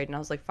frustrated. And I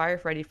was like, fire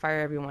Freddie,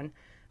 fire everyone.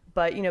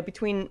 But,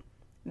 between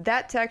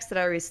that text that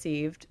I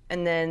received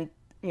and then,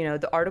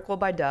 the article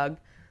by Doug,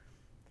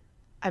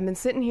 I've been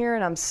sitting here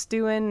and I'm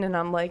stewing and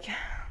I'm like,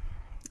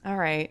 all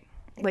right,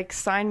 like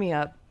sign me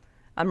up.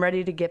 I'm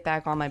ready to get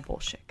back on my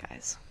bullshit,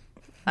 guys.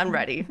 I'm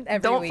ready.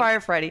 Don't fire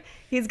Freddie.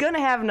 He's going to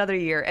have another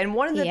year. And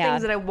one of the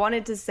things that I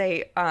wanted to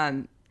say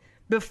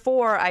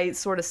before I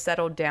sort of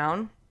settled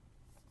down,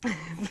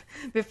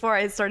 before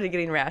I started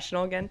getting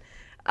rational again,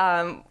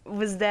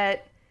 was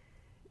that,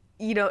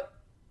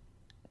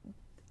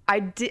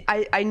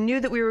 I knew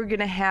that we were going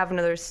to have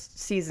another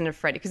season of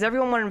Freddie because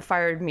everyone wanted him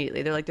fired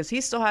immediately. They're like, does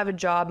he still have a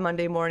job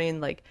Monday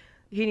morning? Like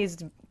he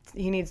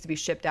needs to be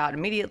shipped out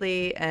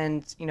immediately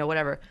and,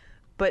 whatever.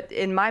 But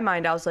in my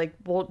mind, I was like,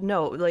 well,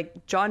 no,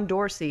 like John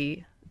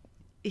Dorsey,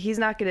 he's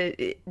not going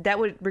to, that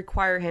would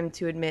require him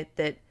to admit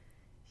that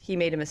he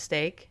made a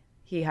mistake.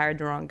 He hired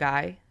the wrong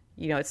guy.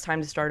 It's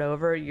time to start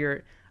over.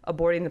 You're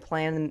aborting the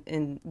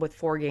plan with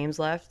 4 games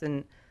left.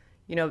 And,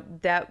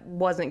 that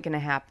wasn't going to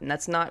happen.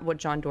 That's not what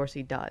John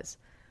Dorsey does.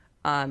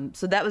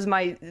 So that was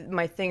my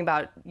thing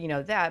about,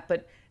 that.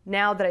 But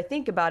now that I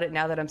think about it,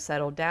 now that I'm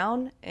settled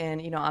down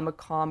and, I'm a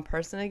calm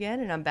person again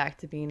and I'm back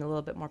to being a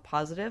little bit more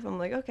positive, I'm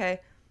like, okay,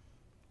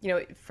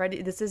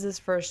 Freddie, this is his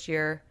first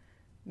year.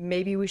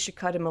 Maybe we should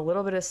cut him a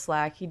little bit of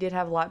slack. He did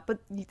have a lot, but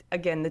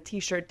again, the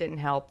t-shirt didn't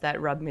help.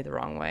 That rubbed me the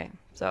wrong way.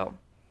 So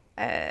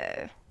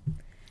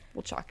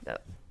we'll chalk it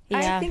up.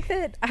 Yeah.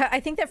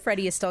 I think that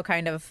Freddie is still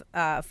kind of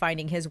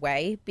finding his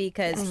way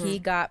because he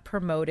got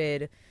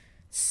promoted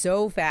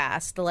so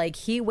fast. Like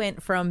he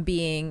went from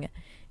being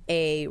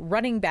a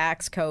running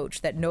backs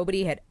coach that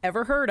nobody had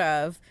ever heard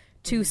of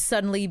to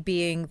suddenly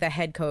being the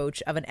head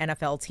coach of an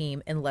NFL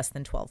team in less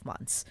than 12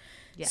 months.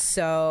 Yeah.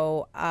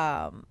 So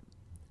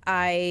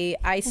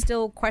I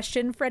still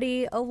question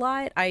Freddie a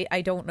lot.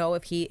 I don't know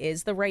if he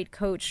is the right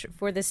coach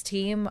for this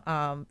team.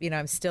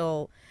 I'm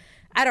still...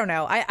 I don't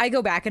know. I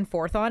go back and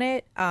forth on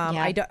it.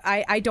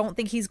 I don't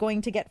think he's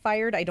going to get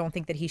fired. I don't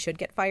think that he should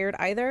get fired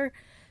either.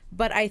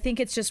 But I think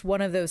it's just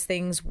one of those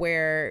things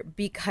where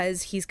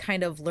because he's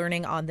kind of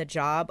learning on the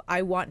job,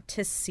 I want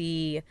to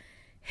see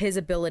his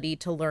ability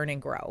to learn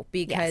and grow.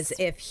 Because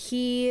if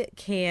he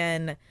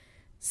can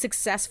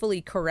successfully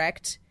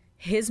correct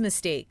his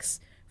mistakes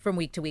from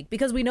week to week,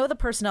 because we know the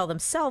personnel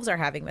themselves are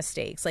having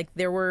mistakes. Like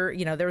there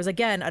was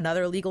again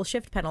another illegal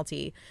shift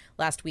penalty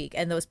last week,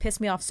 and those piss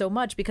me off so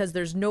much because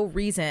there's no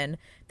reason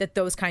that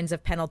those kinds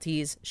of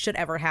penalties should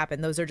ever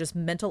happen. Those are just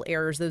mental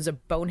errors. Those are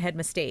bonehead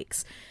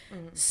mistakes.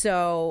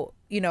 So,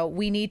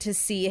 we need to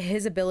see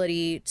his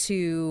ability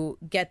to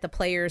get the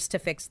players to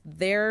fix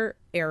their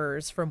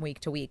errors from week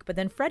to week, but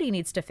then Freddie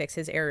needs to fix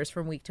his errors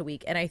from week to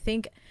week. And I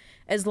think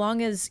as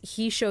long as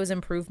he shows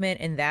improvement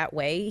in that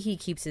way, he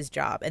keeps his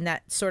job. And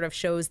that sort of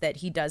shows that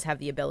he does have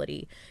the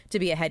ability to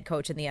be a head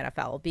coach in the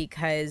NFL,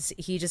 because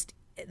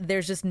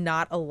there's just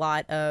not a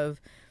lot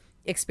of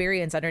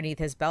experience underneath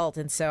his belt.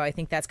 And so I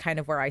think that's kind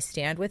of where I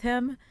stand with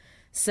him.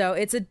 So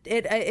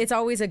it's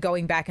always a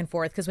going back and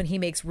forth, because when he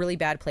makes really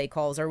bad play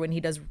calls or when he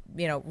does,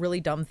 really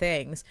dumb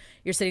things,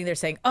 you're sitting there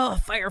saying, oh,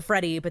 fire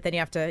Freddie. But then you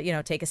have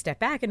to, take a step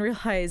back and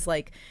realize,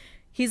 like,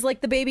 he's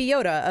like the Baby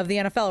Yoda of the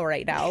NFL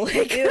right now.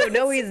 Like, ew,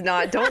 no, he's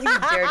not. Don't you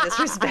dare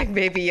disrespect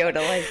Baby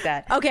Yoda like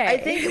that. Okay. I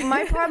think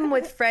my problem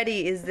with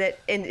Freddie is that,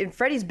 and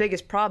Freddie's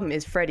biggest problem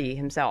is Freddie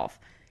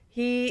himself.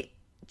 He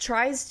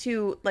tries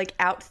to, like,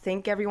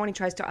 outthink everyone. He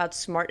tries to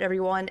outsmart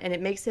everyone, and it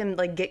makes him,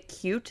 like, get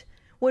cute.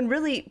 When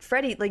really,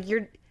 Freddie, like,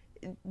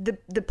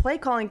 the play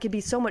calling could be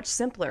so much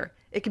simpler.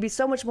 It could be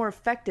so much more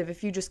effective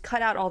if you just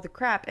cut out all the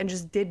crap and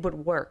just did what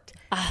worked.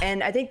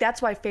 And I think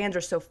that's why fans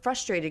are so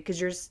frustrated,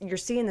 because you're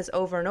seeing this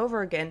over and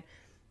over again.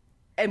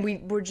 And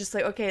we're just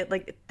like, okay,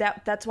 like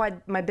that's why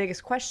my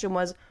biggest question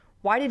was,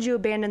 why did you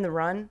abandon the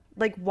run?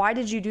 Like, why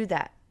did you do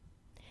that?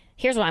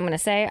 Here's what I'm going to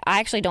say. I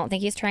actually don't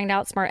think he's trying to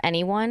outsmart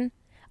anyone.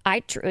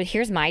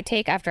 Here's my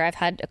take after I've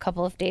had a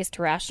couple of days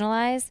to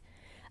rationalize.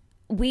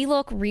 We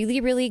look really,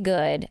 really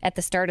good at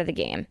the start of the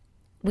game.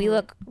 We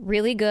look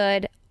really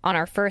good on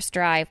our first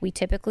drive. We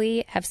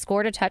typically have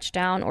scored a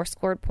touchdown or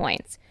scored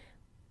points.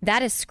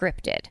 That is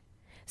scripted.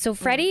 So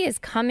Freddie is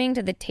coming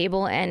to the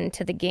table and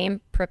to the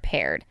game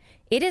prepared.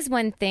 It is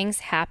when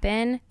things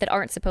happen that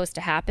aren't supposed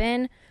to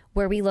happen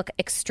where we look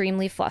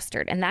extremely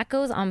flustered. And that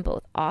goes on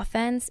both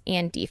offense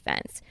and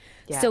defense.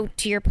 Yeah. So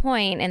to your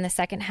point, in the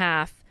second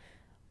half,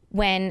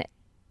 when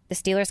the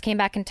Steelers came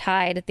back and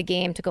tied the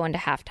game to go into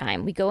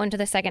halftime, we go into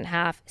the second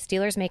half,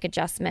 Steelers make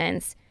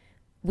adjustments,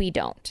 we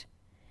don't.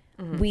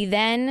 We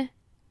then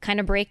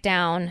kind of break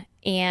down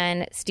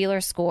and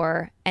Steelers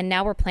score, and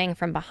now we're playing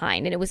from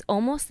behind. And it was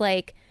almost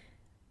like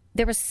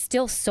there was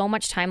still so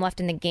much time left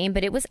in the game,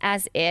 but it was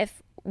as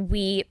if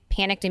we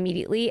panicked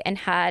immediately and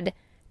had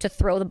to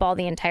throw the ball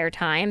the entire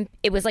time.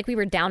 It was like we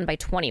were down by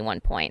 21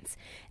 points.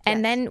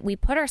 And then we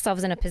put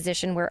ourselves in a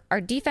position where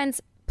our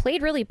defense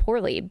played really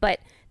poorly,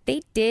 but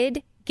they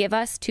did give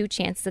us 2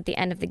 chances at the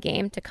end of the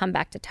game to come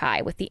back to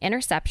tie. With the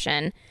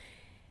interception,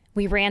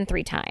 we ran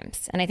 3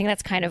 times. And I think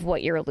that's kind of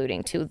what you're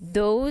alluding to.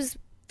 Those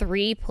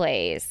 3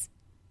 plays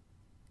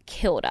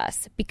killed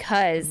us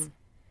because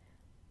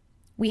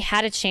we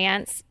had a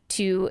chance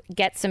to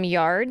get some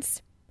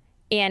yards,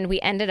 and we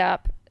ended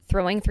up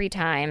throwing 3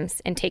 times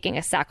and taking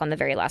a sack on the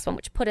very last one,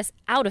 which put us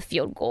out of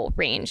field goal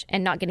range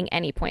and not getting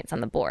any points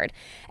on the board.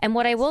 And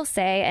what I will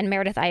say, and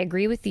Meredith, I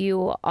agree with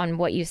you on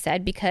what you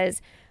said,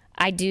 because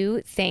I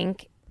do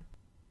think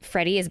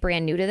Freddie is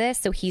brand new to this,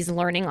 so he's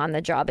learning on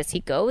the job as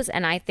he goes.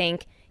 And I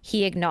think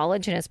he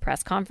acknowledged in his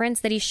press conference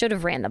that he should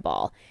have ran the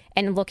ball.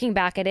 And looking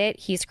back at it,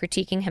 he's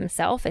critiquing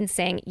himself and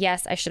saying,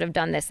 yes, I should have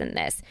done this and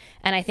this.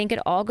 And I think it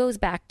all goes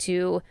back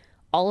to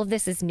all of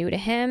this is new to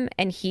him,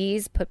 and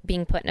he's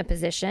being put in a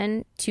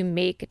position to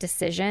make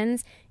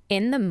decisions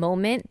in the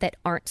moment that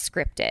aren't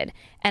scripted.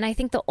 And I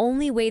think the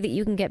only way that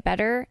you can get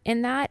better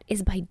in that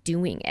is by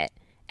doing it.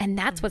 And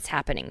that's what's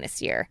happening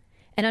this year.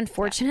 And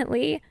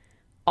unfortunately,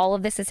 all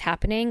of this is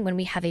happening when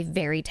we have a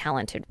very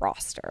talented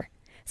roster.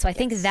 So I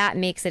think that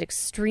makes it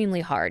extremely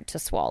hard to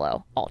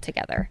swallow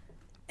altogether.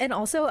 And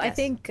also, I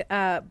think,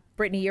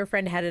 Brittany, your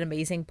friend had an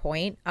amazing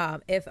point.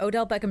 If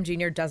Odell Beckham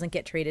Jr. doesn't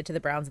get traded to the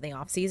Browns in the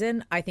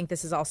offseason, I think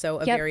this is also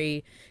a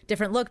very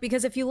different look.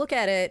 Because if you look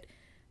at it,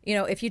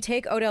 if you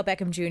take Odell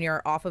Beckham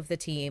Jr. off of the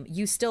team,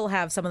 you still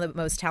have some of the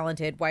most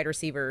talented wide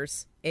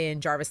receivers in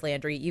Jarvis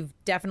Landry. You've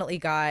definitely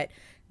got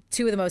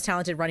 2 of the most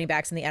talented running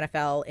backs in the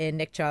NFL in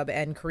Nick Chubb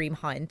and Kareem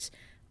Hunt.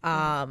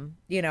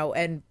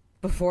 And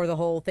before the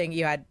whole thing,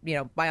 you had,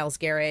 Myles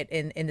Garrett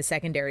in the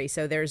secondary.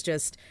 So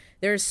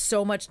there's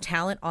so much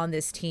talent on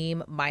this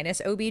team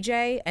minus OBJ.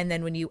 And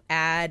then when you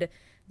add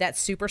that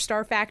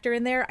superstar factor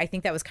in there, I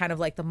think that was kind of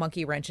like the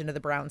monkey wrench into the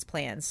Browns'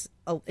 plans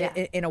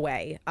in a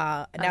way.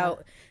 Now,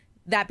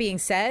 that being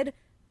said,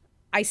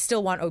 I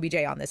still want OBJ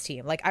on this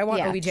team. Like, I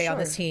want OBJ on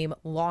this team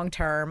long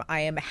term.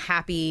 I am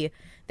happy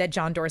that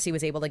John Dorsey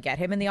was able to get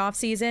him in the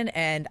offseason,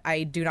 and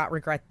I do not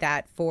regret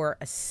that for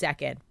a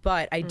second.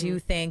 But I do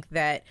think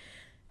that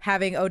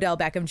having Odell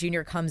Beckham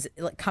Jr.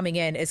 coming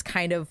in is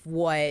kind of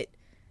what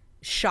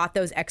shot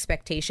those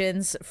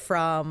expectations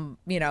from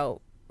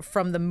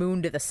the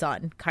moon to the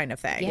sun kind of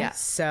thing. Yeah.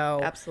 So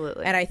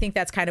absolutely. And I think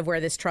that's kind of where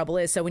this trouble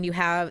is. So when you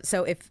have,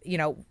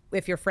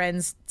 if your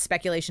friend's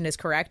speculation is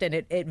correct, and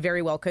it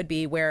very well could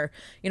be, where,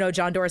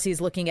 John Dorsey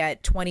is looking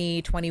at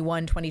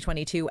 2021,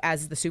 2022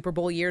 as the Super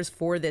Bowl years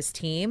for this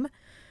team.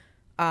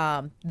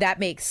 that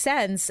makes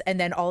sense. And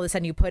then all of a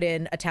sudden you put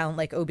in a talent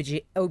like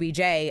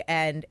OBJ,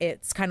 and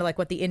it's kind of like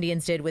what the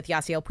Indians did with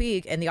Yasiel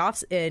Puig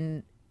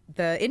in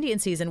the Indian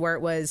season, where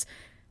it was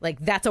like,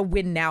 that's a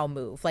win now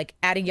move. Like,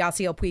 adding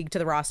Yasiel Puig to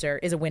the roster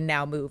is a win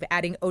now move.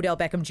 Adding Odell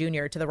Beckham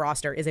Jr. to the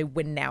roster is a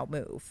win now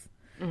move.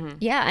 Mm-hmm.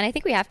 Yeah, and I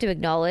think we have to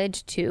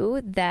acknowledge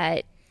too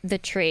that the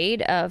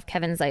trade of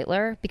Kevin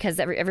Zeitler, because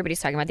everybody's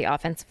talking about the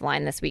offensive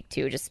line this week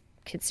too, just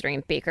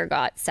considering Baker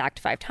got sacked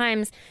 5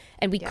 times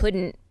and we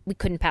couldn't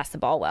pass the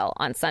ball well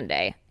on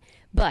Sunday.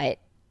 But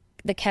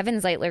the Kevin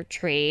Zeitler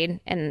trade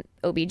and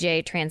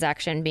OBJ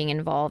transaction being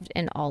involved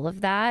in all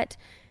of that,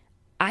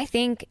 I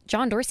think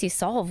John Dorsey's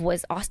solve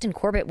was Austin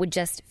Corbett would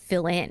just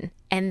fill in,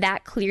 and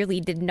that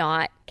clearly did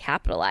not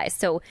capitalize.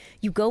 So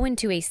you go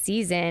into a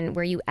season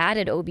where you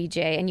added OBJ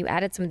and you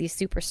added some of these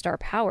superstar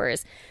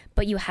powers,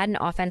 but you had an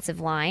offensive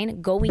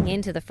line going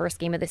into the first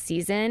game of the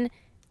season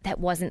that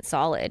wasn't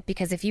solid.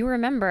 Because if you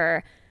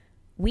remember,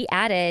 we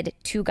added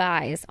 2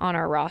 guys on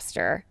our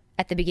roster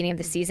at the beginning of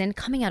the season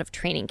coming out of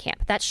training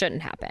camp. That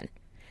shouldn't happen.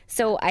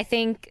 So I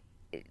think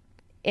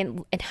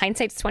in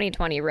hindsight's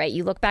 2020, right?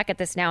 You look back at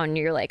this now and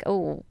you're like,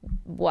 oh,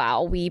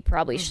 wow, we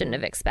probably shouldn't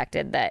have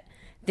expected that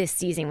this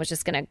season was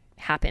just going to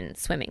happen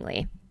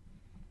swimmingly.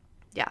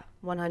 Yeah,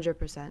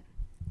 100%.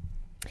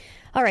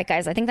 All right,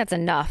 guys, I think that's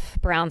enough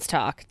Browns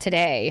talk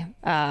today.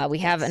 We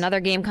have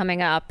another game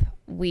coming up.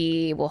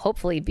 We will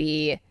hopefully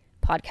be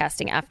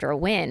podcasting after a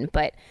win,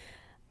 but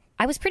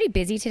I was pretty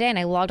busy today and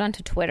I logged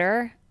onto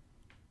Twitter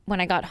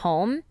when I got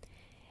home,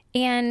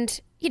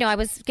 and I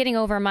was getting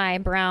over my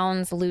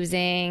Browns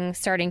losing,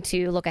 starting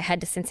to look ahead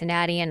to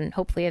Cincinnati and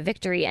hopefully a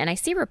victory. And I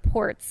see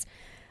reports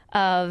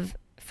of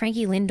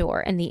Frankie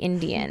Lindor and the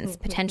Indians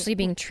potentially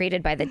being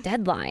traded by the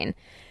deadline.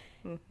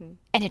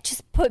 And it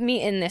just put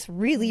me in this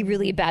really,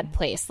 really bad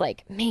place.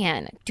 Like,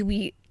 man, do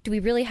we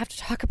really have to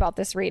talk about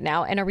this right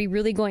now? And are we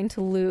really going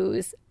to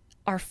lose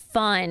our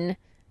fun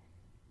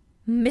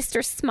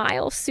Mr.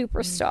 Smile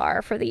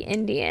superstar for the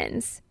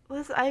Indians?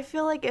 Listen, I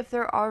feel like if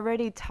they're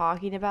already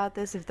talking about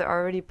this, if they're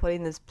already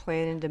putting this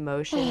plan into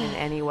motion in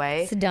any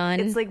way, it's done.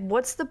 It's like,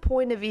 what's the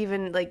point of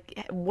even,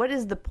 like, what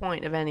is the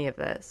point of any of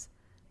this?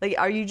 Like,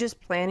 are you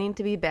just planning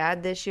to be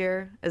bad this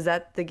year? Is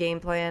that the game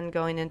plan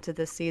going into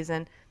this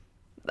season?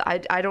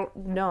 I don't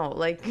know.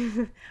 Like,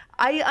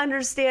 I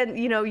understand,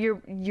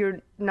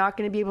 you're not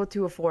going to be able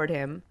to afford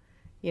him.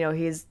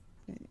 He's,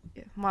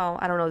 well,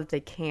 I don't know that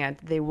they can't.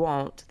 They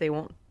won't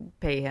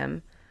pay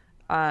him.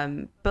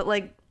 But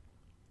like,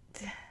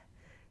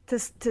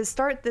 to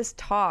start this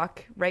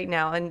talk right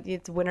now, and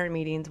it's winter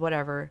meetings,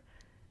 whatever,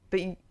 but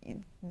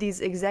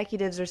these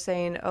executives are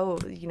saying, oh,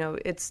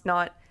 it's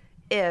not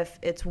if,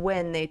 it's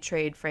when they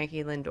trade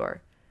Frankie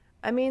Lindor.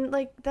 I mean,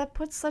 like, that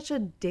puts such a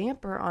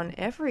damper on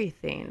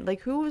everything.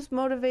 Like, who's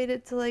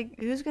motivated to, like,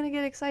 who's going to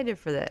get excited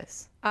for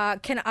this?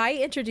 Can I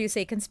introduce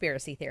a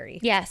conspiracy theory?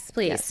 Yes,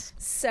 please. Yes.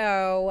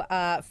 So,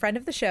 friend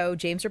of the show,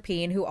 James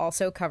Rapine, who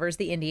also covers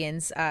the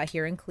Indians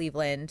here in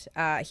Cleveland,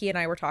 he and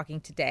I were talking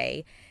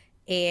today,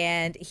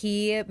 and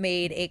he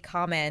made a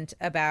comment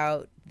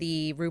about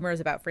the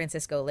rumors about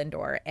Francisco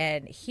Lindor,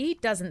 and he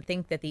doesn't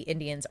think that the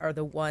Indians are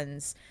the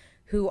ones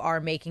who are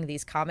making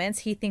these comments.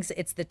 He thinks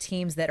it's the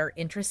teams that are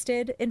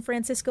interested in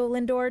Francisco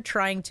Lindor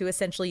trying to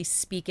essentially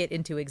speak it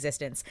into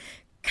existence,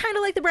 kind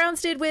of like the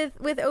Browns did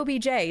with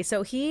OBJ.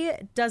 So he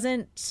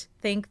doesn't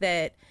think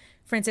that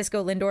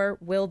Francisco Lindor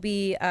will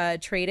be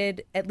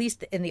traded, at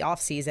least in the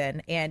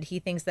offseason, and he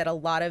thinks that a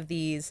lot of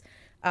these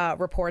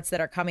reports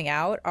that are coming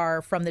out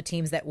are from the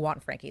teams that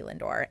want Frankie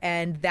Lindor.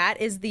 And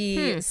that is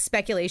the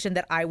speculation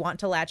that I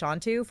want to latch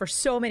onto for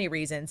so many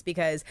reasons,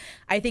 because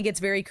I think it's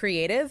very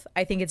creative.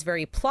 I think it's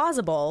very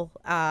plausible.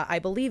 I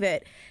believe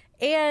it.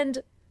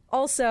 And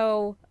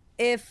also,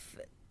 if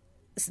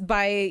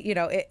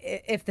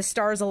the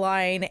stars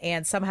align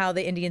and somehow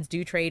the Indians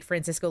do trade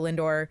Francisco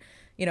Lindor,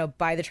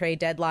 by the trade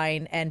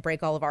deadline and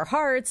break all of our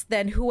hearts,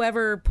 then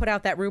whoever put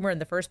out that rumor in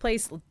the first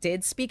place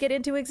did speak it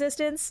into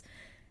existence.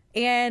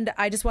 And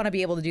I just want to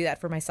be able to do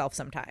that for myself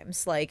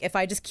sometimes. Like, if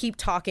I just keep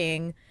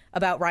talking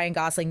about Ryan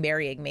Gosling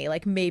marrying me,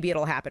 like, maybe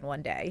it'll happen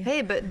one day.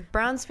 Hey, but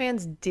Browns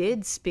fans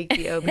did speak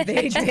the OBJ.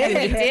 They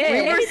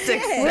did. We were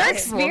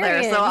successful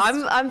there. So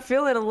I'm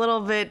feeling a little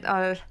bit,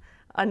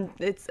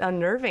 it's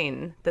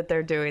unnerving that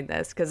they're doing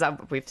this, because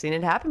we've seen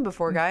it happen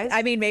before, guys.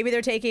 I mean, maybe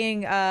they're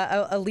taking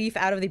a leaf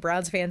out of the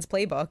Browns fans'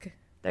 playbook.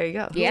 There you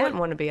go. Who wouldn't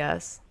want to be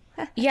us?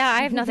 Yeah,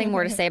 I have nothing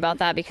more to say about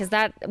that, because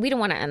we don't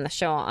want to end the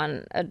show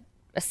on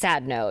a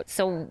sad note.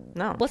 So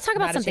no, let's talk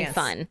about something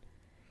fun.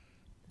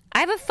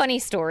 I have a funny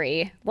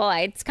story. Well,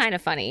 it's kind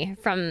of funny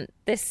from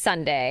this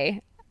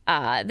Sunday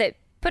that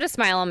put a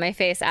smile on my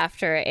face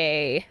after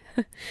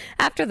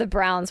the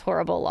Browns'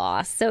 horrible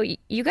loss. So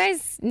you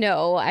guys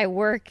know I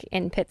work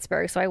in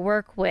Pittsburgh, so I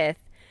work with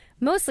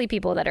mostly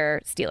people that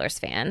are Steelers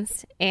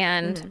fans.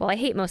 And while I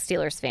hate most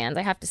Steelers fans,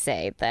 I have to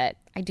say that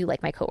I do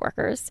like my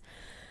coworkers.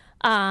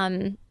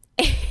 And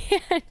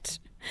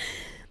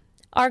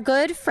our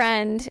good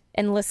friend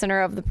and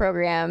listener of the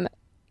program,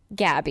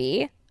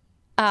 Gabby,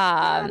 who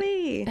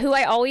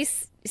I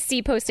always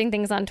see posting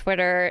things on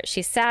Twitter.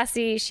 She's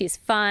sassy. She's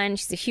fun.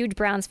 She's a huge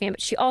Browns fan,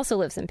 but she also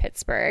lives in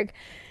Pittsburgh.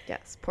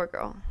 Yes, poor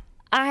girl.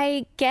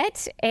 I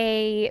get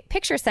a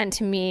picture sent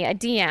to me, a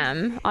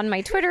DM on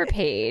my Twitter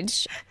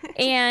page,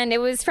 and it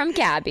was from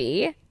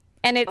Gabby,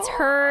 and it's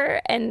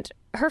her and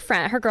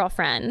her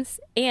girlfriends,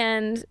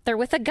 and they're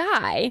with a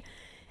guy.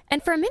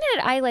 And for a minute,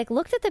 I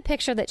looked at the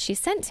picture that she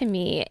sent to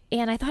me,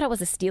 and I thought it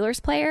was a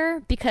Steelers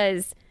player,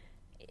 because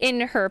in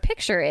her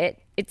picture it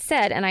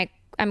said, and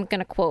I'm going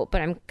to quote,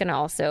 but I'm going to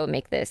also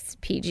make this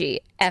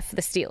PG, F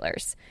the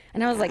Steelers.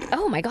 And I was like,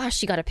 oh my gosh,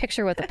 she got a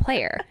picture with a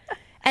player.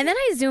 And then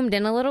I zoomed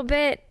in a little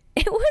bit.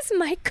 It was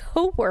my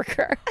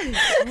coworker.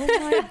 Oh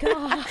my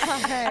god!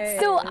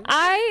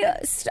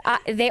 So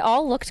they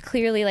all looked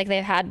clearly like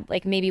they had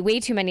maybe way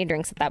too many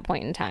drinks at that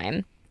point in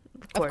time.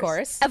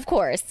 Of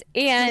course.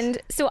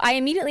 And so I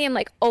immediately am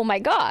like, oh my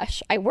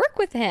gosh, I work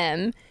with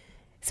him.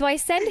 So I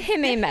send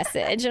him a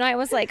message, and I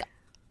was like,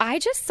 I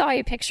just saw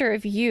a picture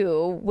of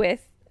you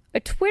with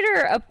a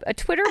Twitter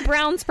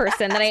Browns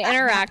person that I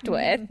interact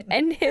with,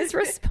 and his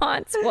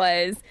response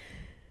was,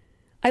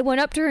 I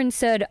went up to her and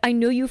said, I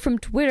know you from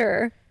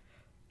Twitter.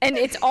 And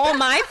it's all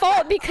my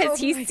fault because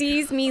he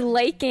sees me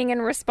liking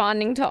and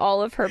responding to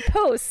all of her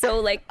posts. So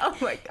oh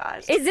my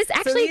gosh. Is this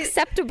actually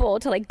acceptable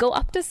to go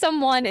up to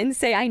someone and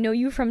say, I know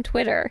you from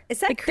Twitter?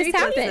 Is that this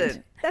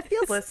happened?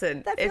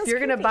 Listen, if you're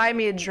going to buy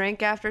me a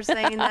drink after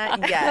saying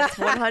that, yes,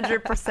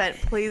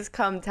 100%. Please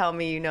come tell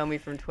me you know me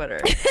from Twitter.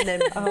 And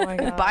then oh my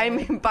God.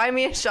 buy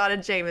me a shot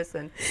of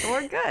Jameson.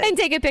 We're good. And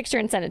take a picture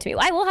and send it to me.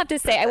 I will have to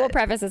say, I will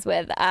preface this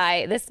with,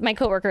 my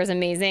coworker is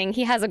amazing.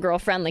 He has a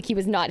girlfriend. He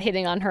was not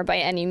hitting on her by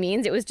any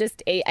means. It was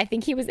just I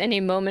think he was in a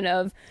moment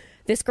of,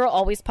 this girl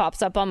always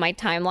pops up on my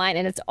timeline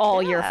and it's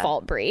all your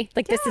fault, Brie.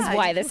 This is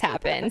why this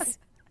happens.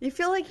 You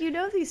feel like you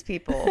know these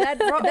people.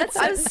 That's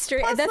so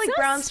strange. Plus,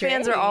 Browns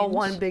fans are all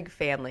one big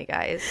family,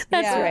 guys.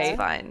 That's right. It's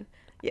fine.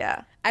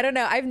 Yeah. I don't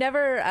know. I've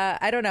never,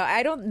 I don't know.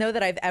 I don't know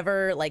that I've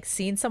ever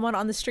seen someone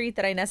on the street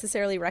that I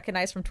necessarily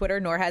recognize from Twitter,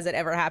 nor has it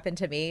ever happened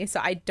to me.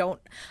 So I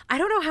don't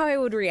know how I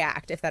would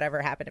react if that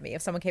ever happened to me.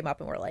 If someone came up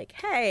and were like,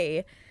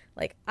 hey,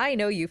 I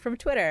know you from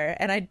Twitter.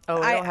 And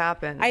it'll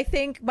happen. I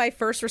think my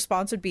first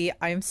response would be,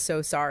 I'm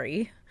so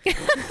sorry.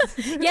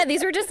 Yeah,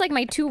 these were just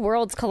my two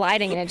worlds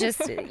colliding, and it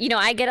just,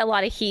 I get a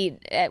lot of heat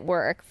at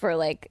work for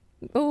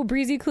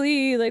Breezy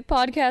Clee,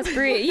 podcast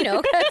Bree,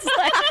 it's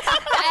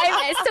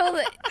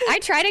so I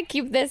try to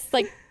keep this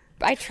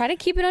I try to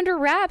keep it under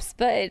wraps,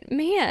 but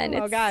man,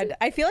 oh god,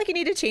 I feel like you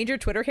need to change your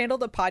Twitter handle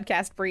to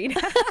Podcast Breed.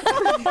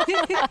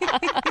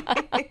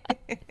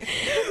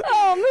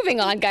 Oh, moving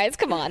on, guys,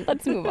 come on,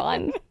 let's move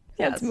on.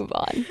 Yes. Let's move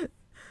on.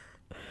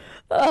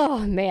 Oh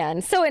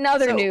man! So in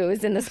other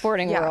news in the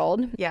sporting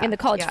world, in the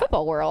college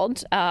football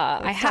world,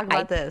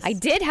 I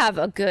did have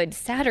a good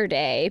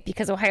Saturday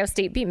because Ohio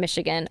State beat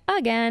Michigan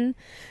again,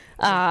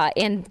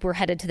 and we're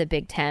headed to the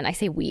Big Ten. I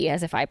say we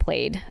as if I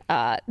played.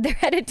 They're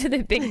headed to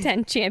the Big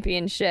Ten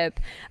championship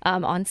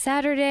on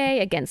Saturday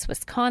against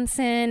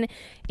Wisconsin,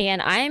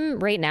 and I'm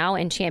right now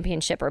in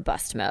championship or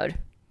bust mode.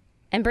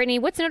 And Brittany,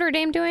 what's Notre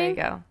Dame doing?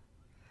 There you go.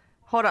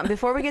 Hold on,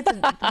 before we get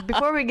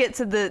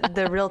to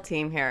the real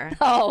team here.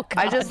 Oh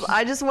gosh.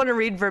 I just want to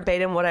read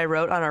verbatim what I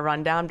wrote on a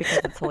rundown because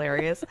it's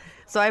hilarious.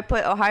 So I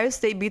put Ohio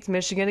State beats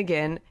Michigan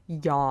again,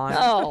 yawn.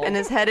 Oh. And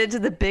is headed to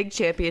the big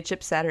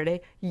championship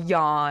Saturday,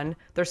 yawn.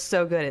 They're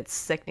so good, it's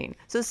sickening.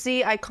 So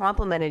see, I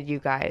complimented you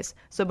guys.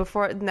 So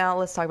now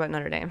let's talk about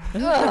Notre Dame.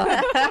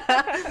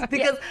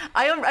 Because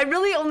I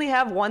really only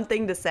have one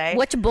thing to say.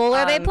 Which bowl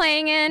are they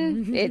playing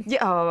in?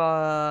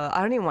 I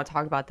don't even want to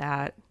talk about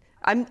that.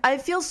 I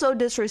feel so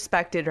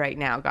disrespected right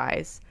now,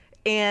 guys.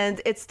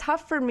 And it's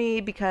tough for me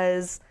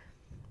because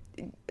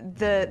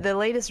the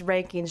latest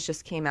rankings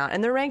just came out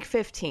and they're ranked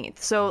 15th.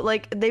 So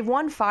they've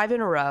won 5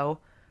 in a row.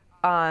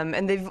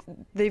 And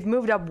they've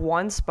moved up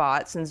one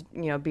spot since,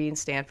 beating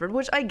Stanford,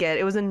 which I get.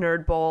 It was a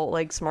nerd bowl,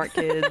 smart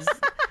kids.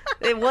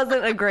 It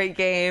wasn't a great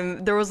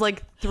game. There was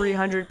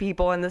 300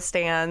 people in the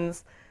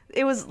stands.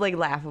 It was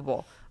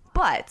laughable.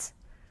 But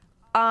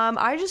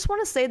I just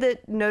want to say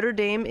that Notre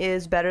Dame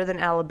is better than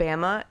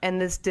Alabama,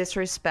 and this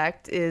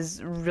disrespect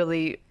is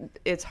really,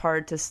 it's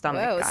hard to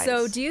stomach, guys.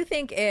 So do you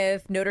think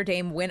if Notre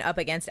Dame went up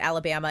against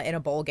Alabama in a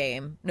bowl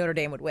game, Notre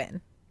Dame would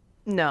win?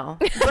 No.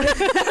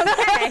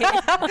 Okay.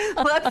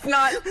 Let's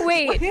not.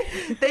 Wait.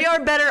 They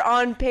are better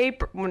on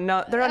paper.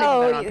 No, they're not even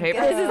better on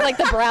paper. This is like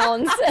the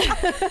Browns.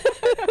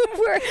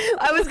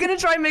 I was going to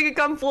try and make it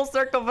come full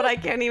circle, but I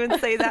can't even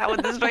say that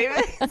with this straight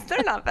face.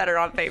 They're not better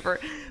on paper.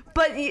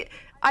 But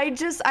I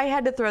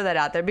had to throw that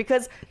out there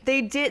because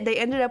they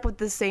ended up with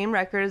the same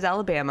record as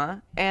Alabama,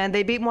 and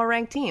they beat more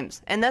ranked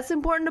teams. And that's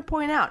important to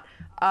point out.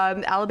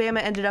 Alabama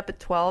ended up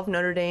at 12,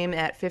 Notre Dame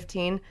at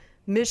 15.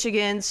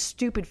 Michigan,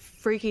 stupid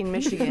freaking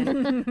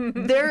Michigan.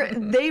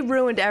 They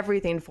ruined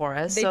everything for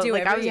us. They do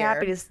every I was year.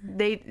 happy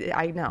to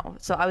I know.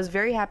 So I was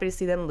very happy to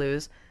see them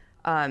lose.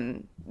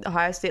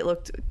 Ohio State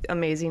looked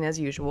amazing as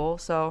usual.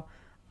 So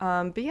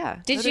But yeah.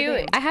 Did Notre you?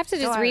 Dame. I have to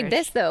Go just read Irish.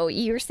 this though.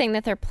 You were saying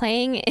that they're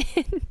playing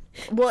in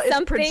Well, it's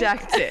something.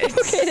 projected.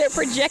 Okay, they're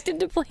projected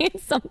to play in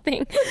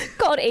something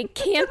called a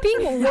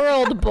Camping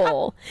World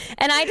Bowl,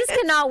 and I just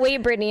cannot wait,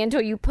 Brittany,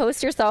 until you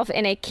post yourself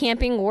in a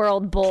Camping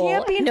World Bowl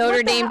Camping, Notre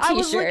what the Dame hell? I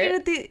was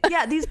looking T-shirt.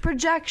 at these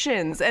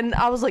projections, and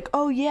I was like,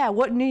 "Oh yeah,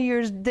 what New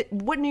Year's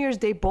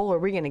Day bowl are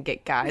we gonna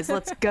get, guys?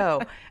 Let's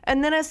go!"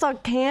 And then I saw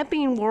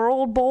Camping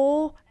World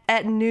Bowl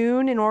at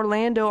noon in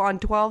Orlando on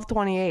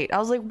 12/28. I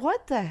was like,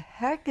 "What the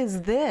heck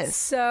is this?"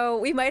 So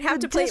we might have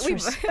The to play. We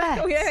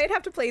disrespect. might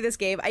have to play this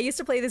game. I used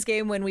to play this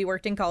game when we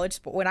worked in college.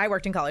 When I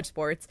worked in college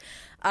sports,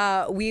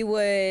 we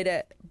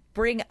would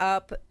bring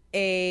up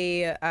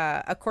a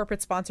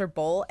corporate sponsor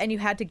bowl, and you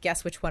had to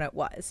guess which one it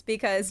was,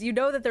 because you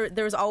know that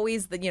there's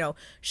always the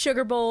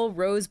Sugar Bowl,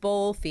 Rose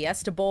Bowl,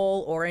 Fiesta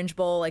Bowl, Orange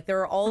Bowl. Like there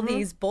are all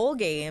these bowl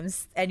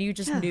games, and you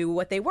just knew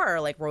what they were.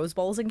 Like Rose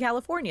Bowl's in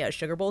California,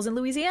 Sugar Bowl's in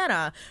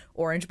Louisiana,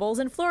 Orange Bowl's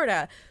in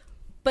Florida.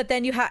 But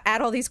then you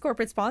add all these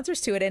corporate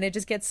sponsors to it, and it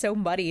just gets so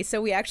muddy.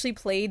 So we actually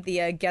played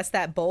the Guess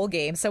That Bowl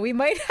game. So we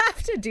might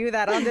have to do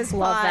that on this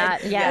Love pod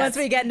that. Yes. once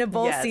we get into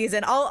bowl Yes.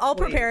 season. I'll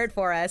Please. prepare it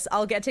for us.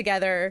 I'll get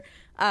together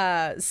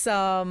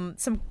some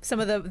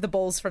of the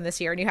bowls from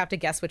this year, and you have to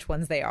guess which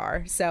ones they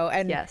are. So,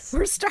 and Yes.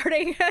 we're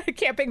starting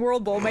Camping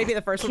World Bowl, might be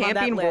the first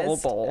Camping one on that World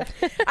list. Bowl.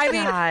 I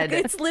mean, God.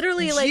 it's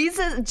literally like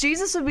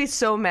Jesus would be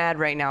so mad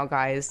right now,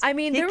 guys. I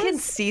mean, he there can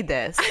was- see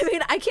this. I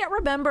mean, I can't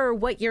remember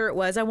what year it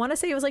was. I want to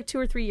say it was like 2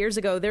 or 3 years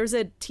ago. There's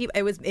a team.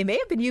 It may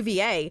have been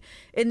UVA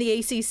in the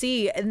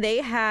ACC, and they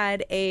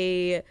had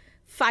a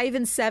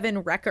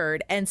 5-7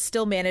 record and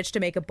still managed to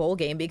make a bowl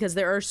game because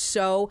there are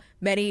so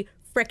many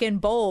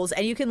frickin' bowls,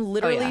 and you can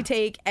literally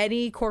take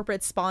any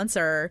corporate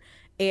sponsor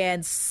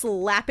and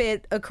slap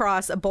it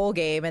across a bowl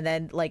game, and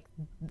then like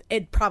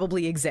it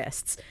probably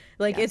exists.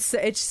 Like it's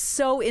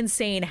so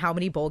insane how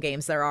many bowl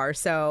games there are.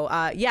 So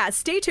yeah,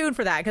 stay tuned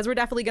for that, because we're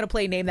definitely gonna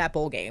play Name That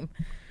Bowl Game.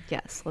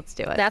 Yes, let's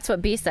do it. That's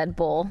what B said.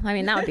 Bowl. I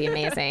mean, that would be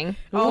amazing.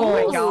 Oh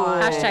my Goals.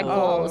 God. Hashtag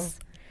goals.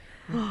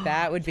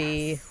 That would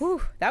be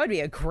that would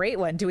be a great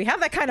one. Do we have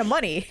that kind of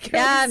money? Can we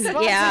Yeah,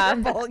 sponsor yeah. a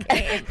bowl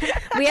game?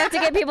 We have to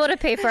get people to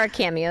pay for our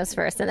cameos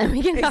first, and then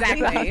we can talk about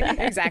Exactly, that.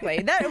 exactly.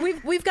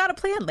 That we've got a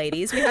plan,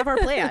 ladies. We have our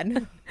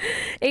plan.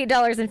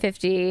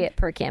 $8.50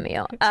 per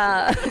cameo.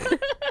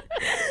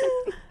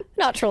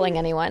 Not trolling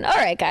anyone. All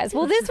right, guys.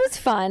 Well, this was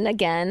fun.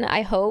 Again,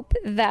 I hope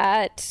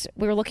that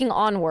we're looking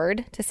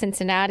onward to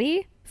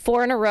Cincinnati.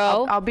 4 in a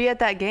row. I'll be at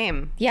that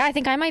game. Yeah, I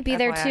think I might be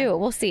there FYI. too.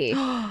 We'll see.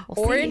 We'll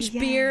see. Orange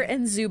beer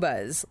and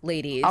Zubas,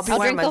 ladies. I'll be I'll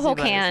wearing drink the my whole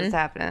Zubas. can. It's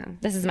happening.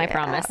 This is my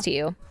promise to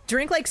you.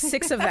 Drink like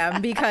 6 of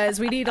them, because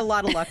we need a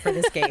lot of luck for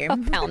this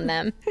game. Pound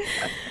them.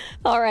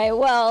 All right.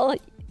 Well,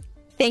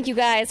 thank you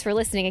guys for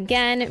listening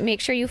again. Make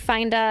sure you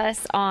find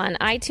us on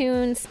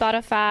iTunes,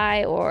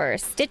 Spotify, or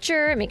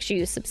Stitcher. Make sure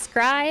you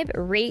subscribe,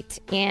 rate,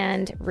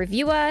 and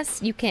review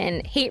us. You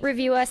can hate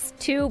review us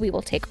too. We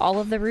will take all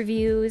of the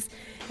reviews.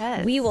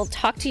 Yes. We will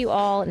talk to you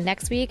all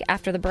next week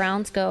after the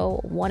Browns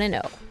go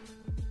 1-0.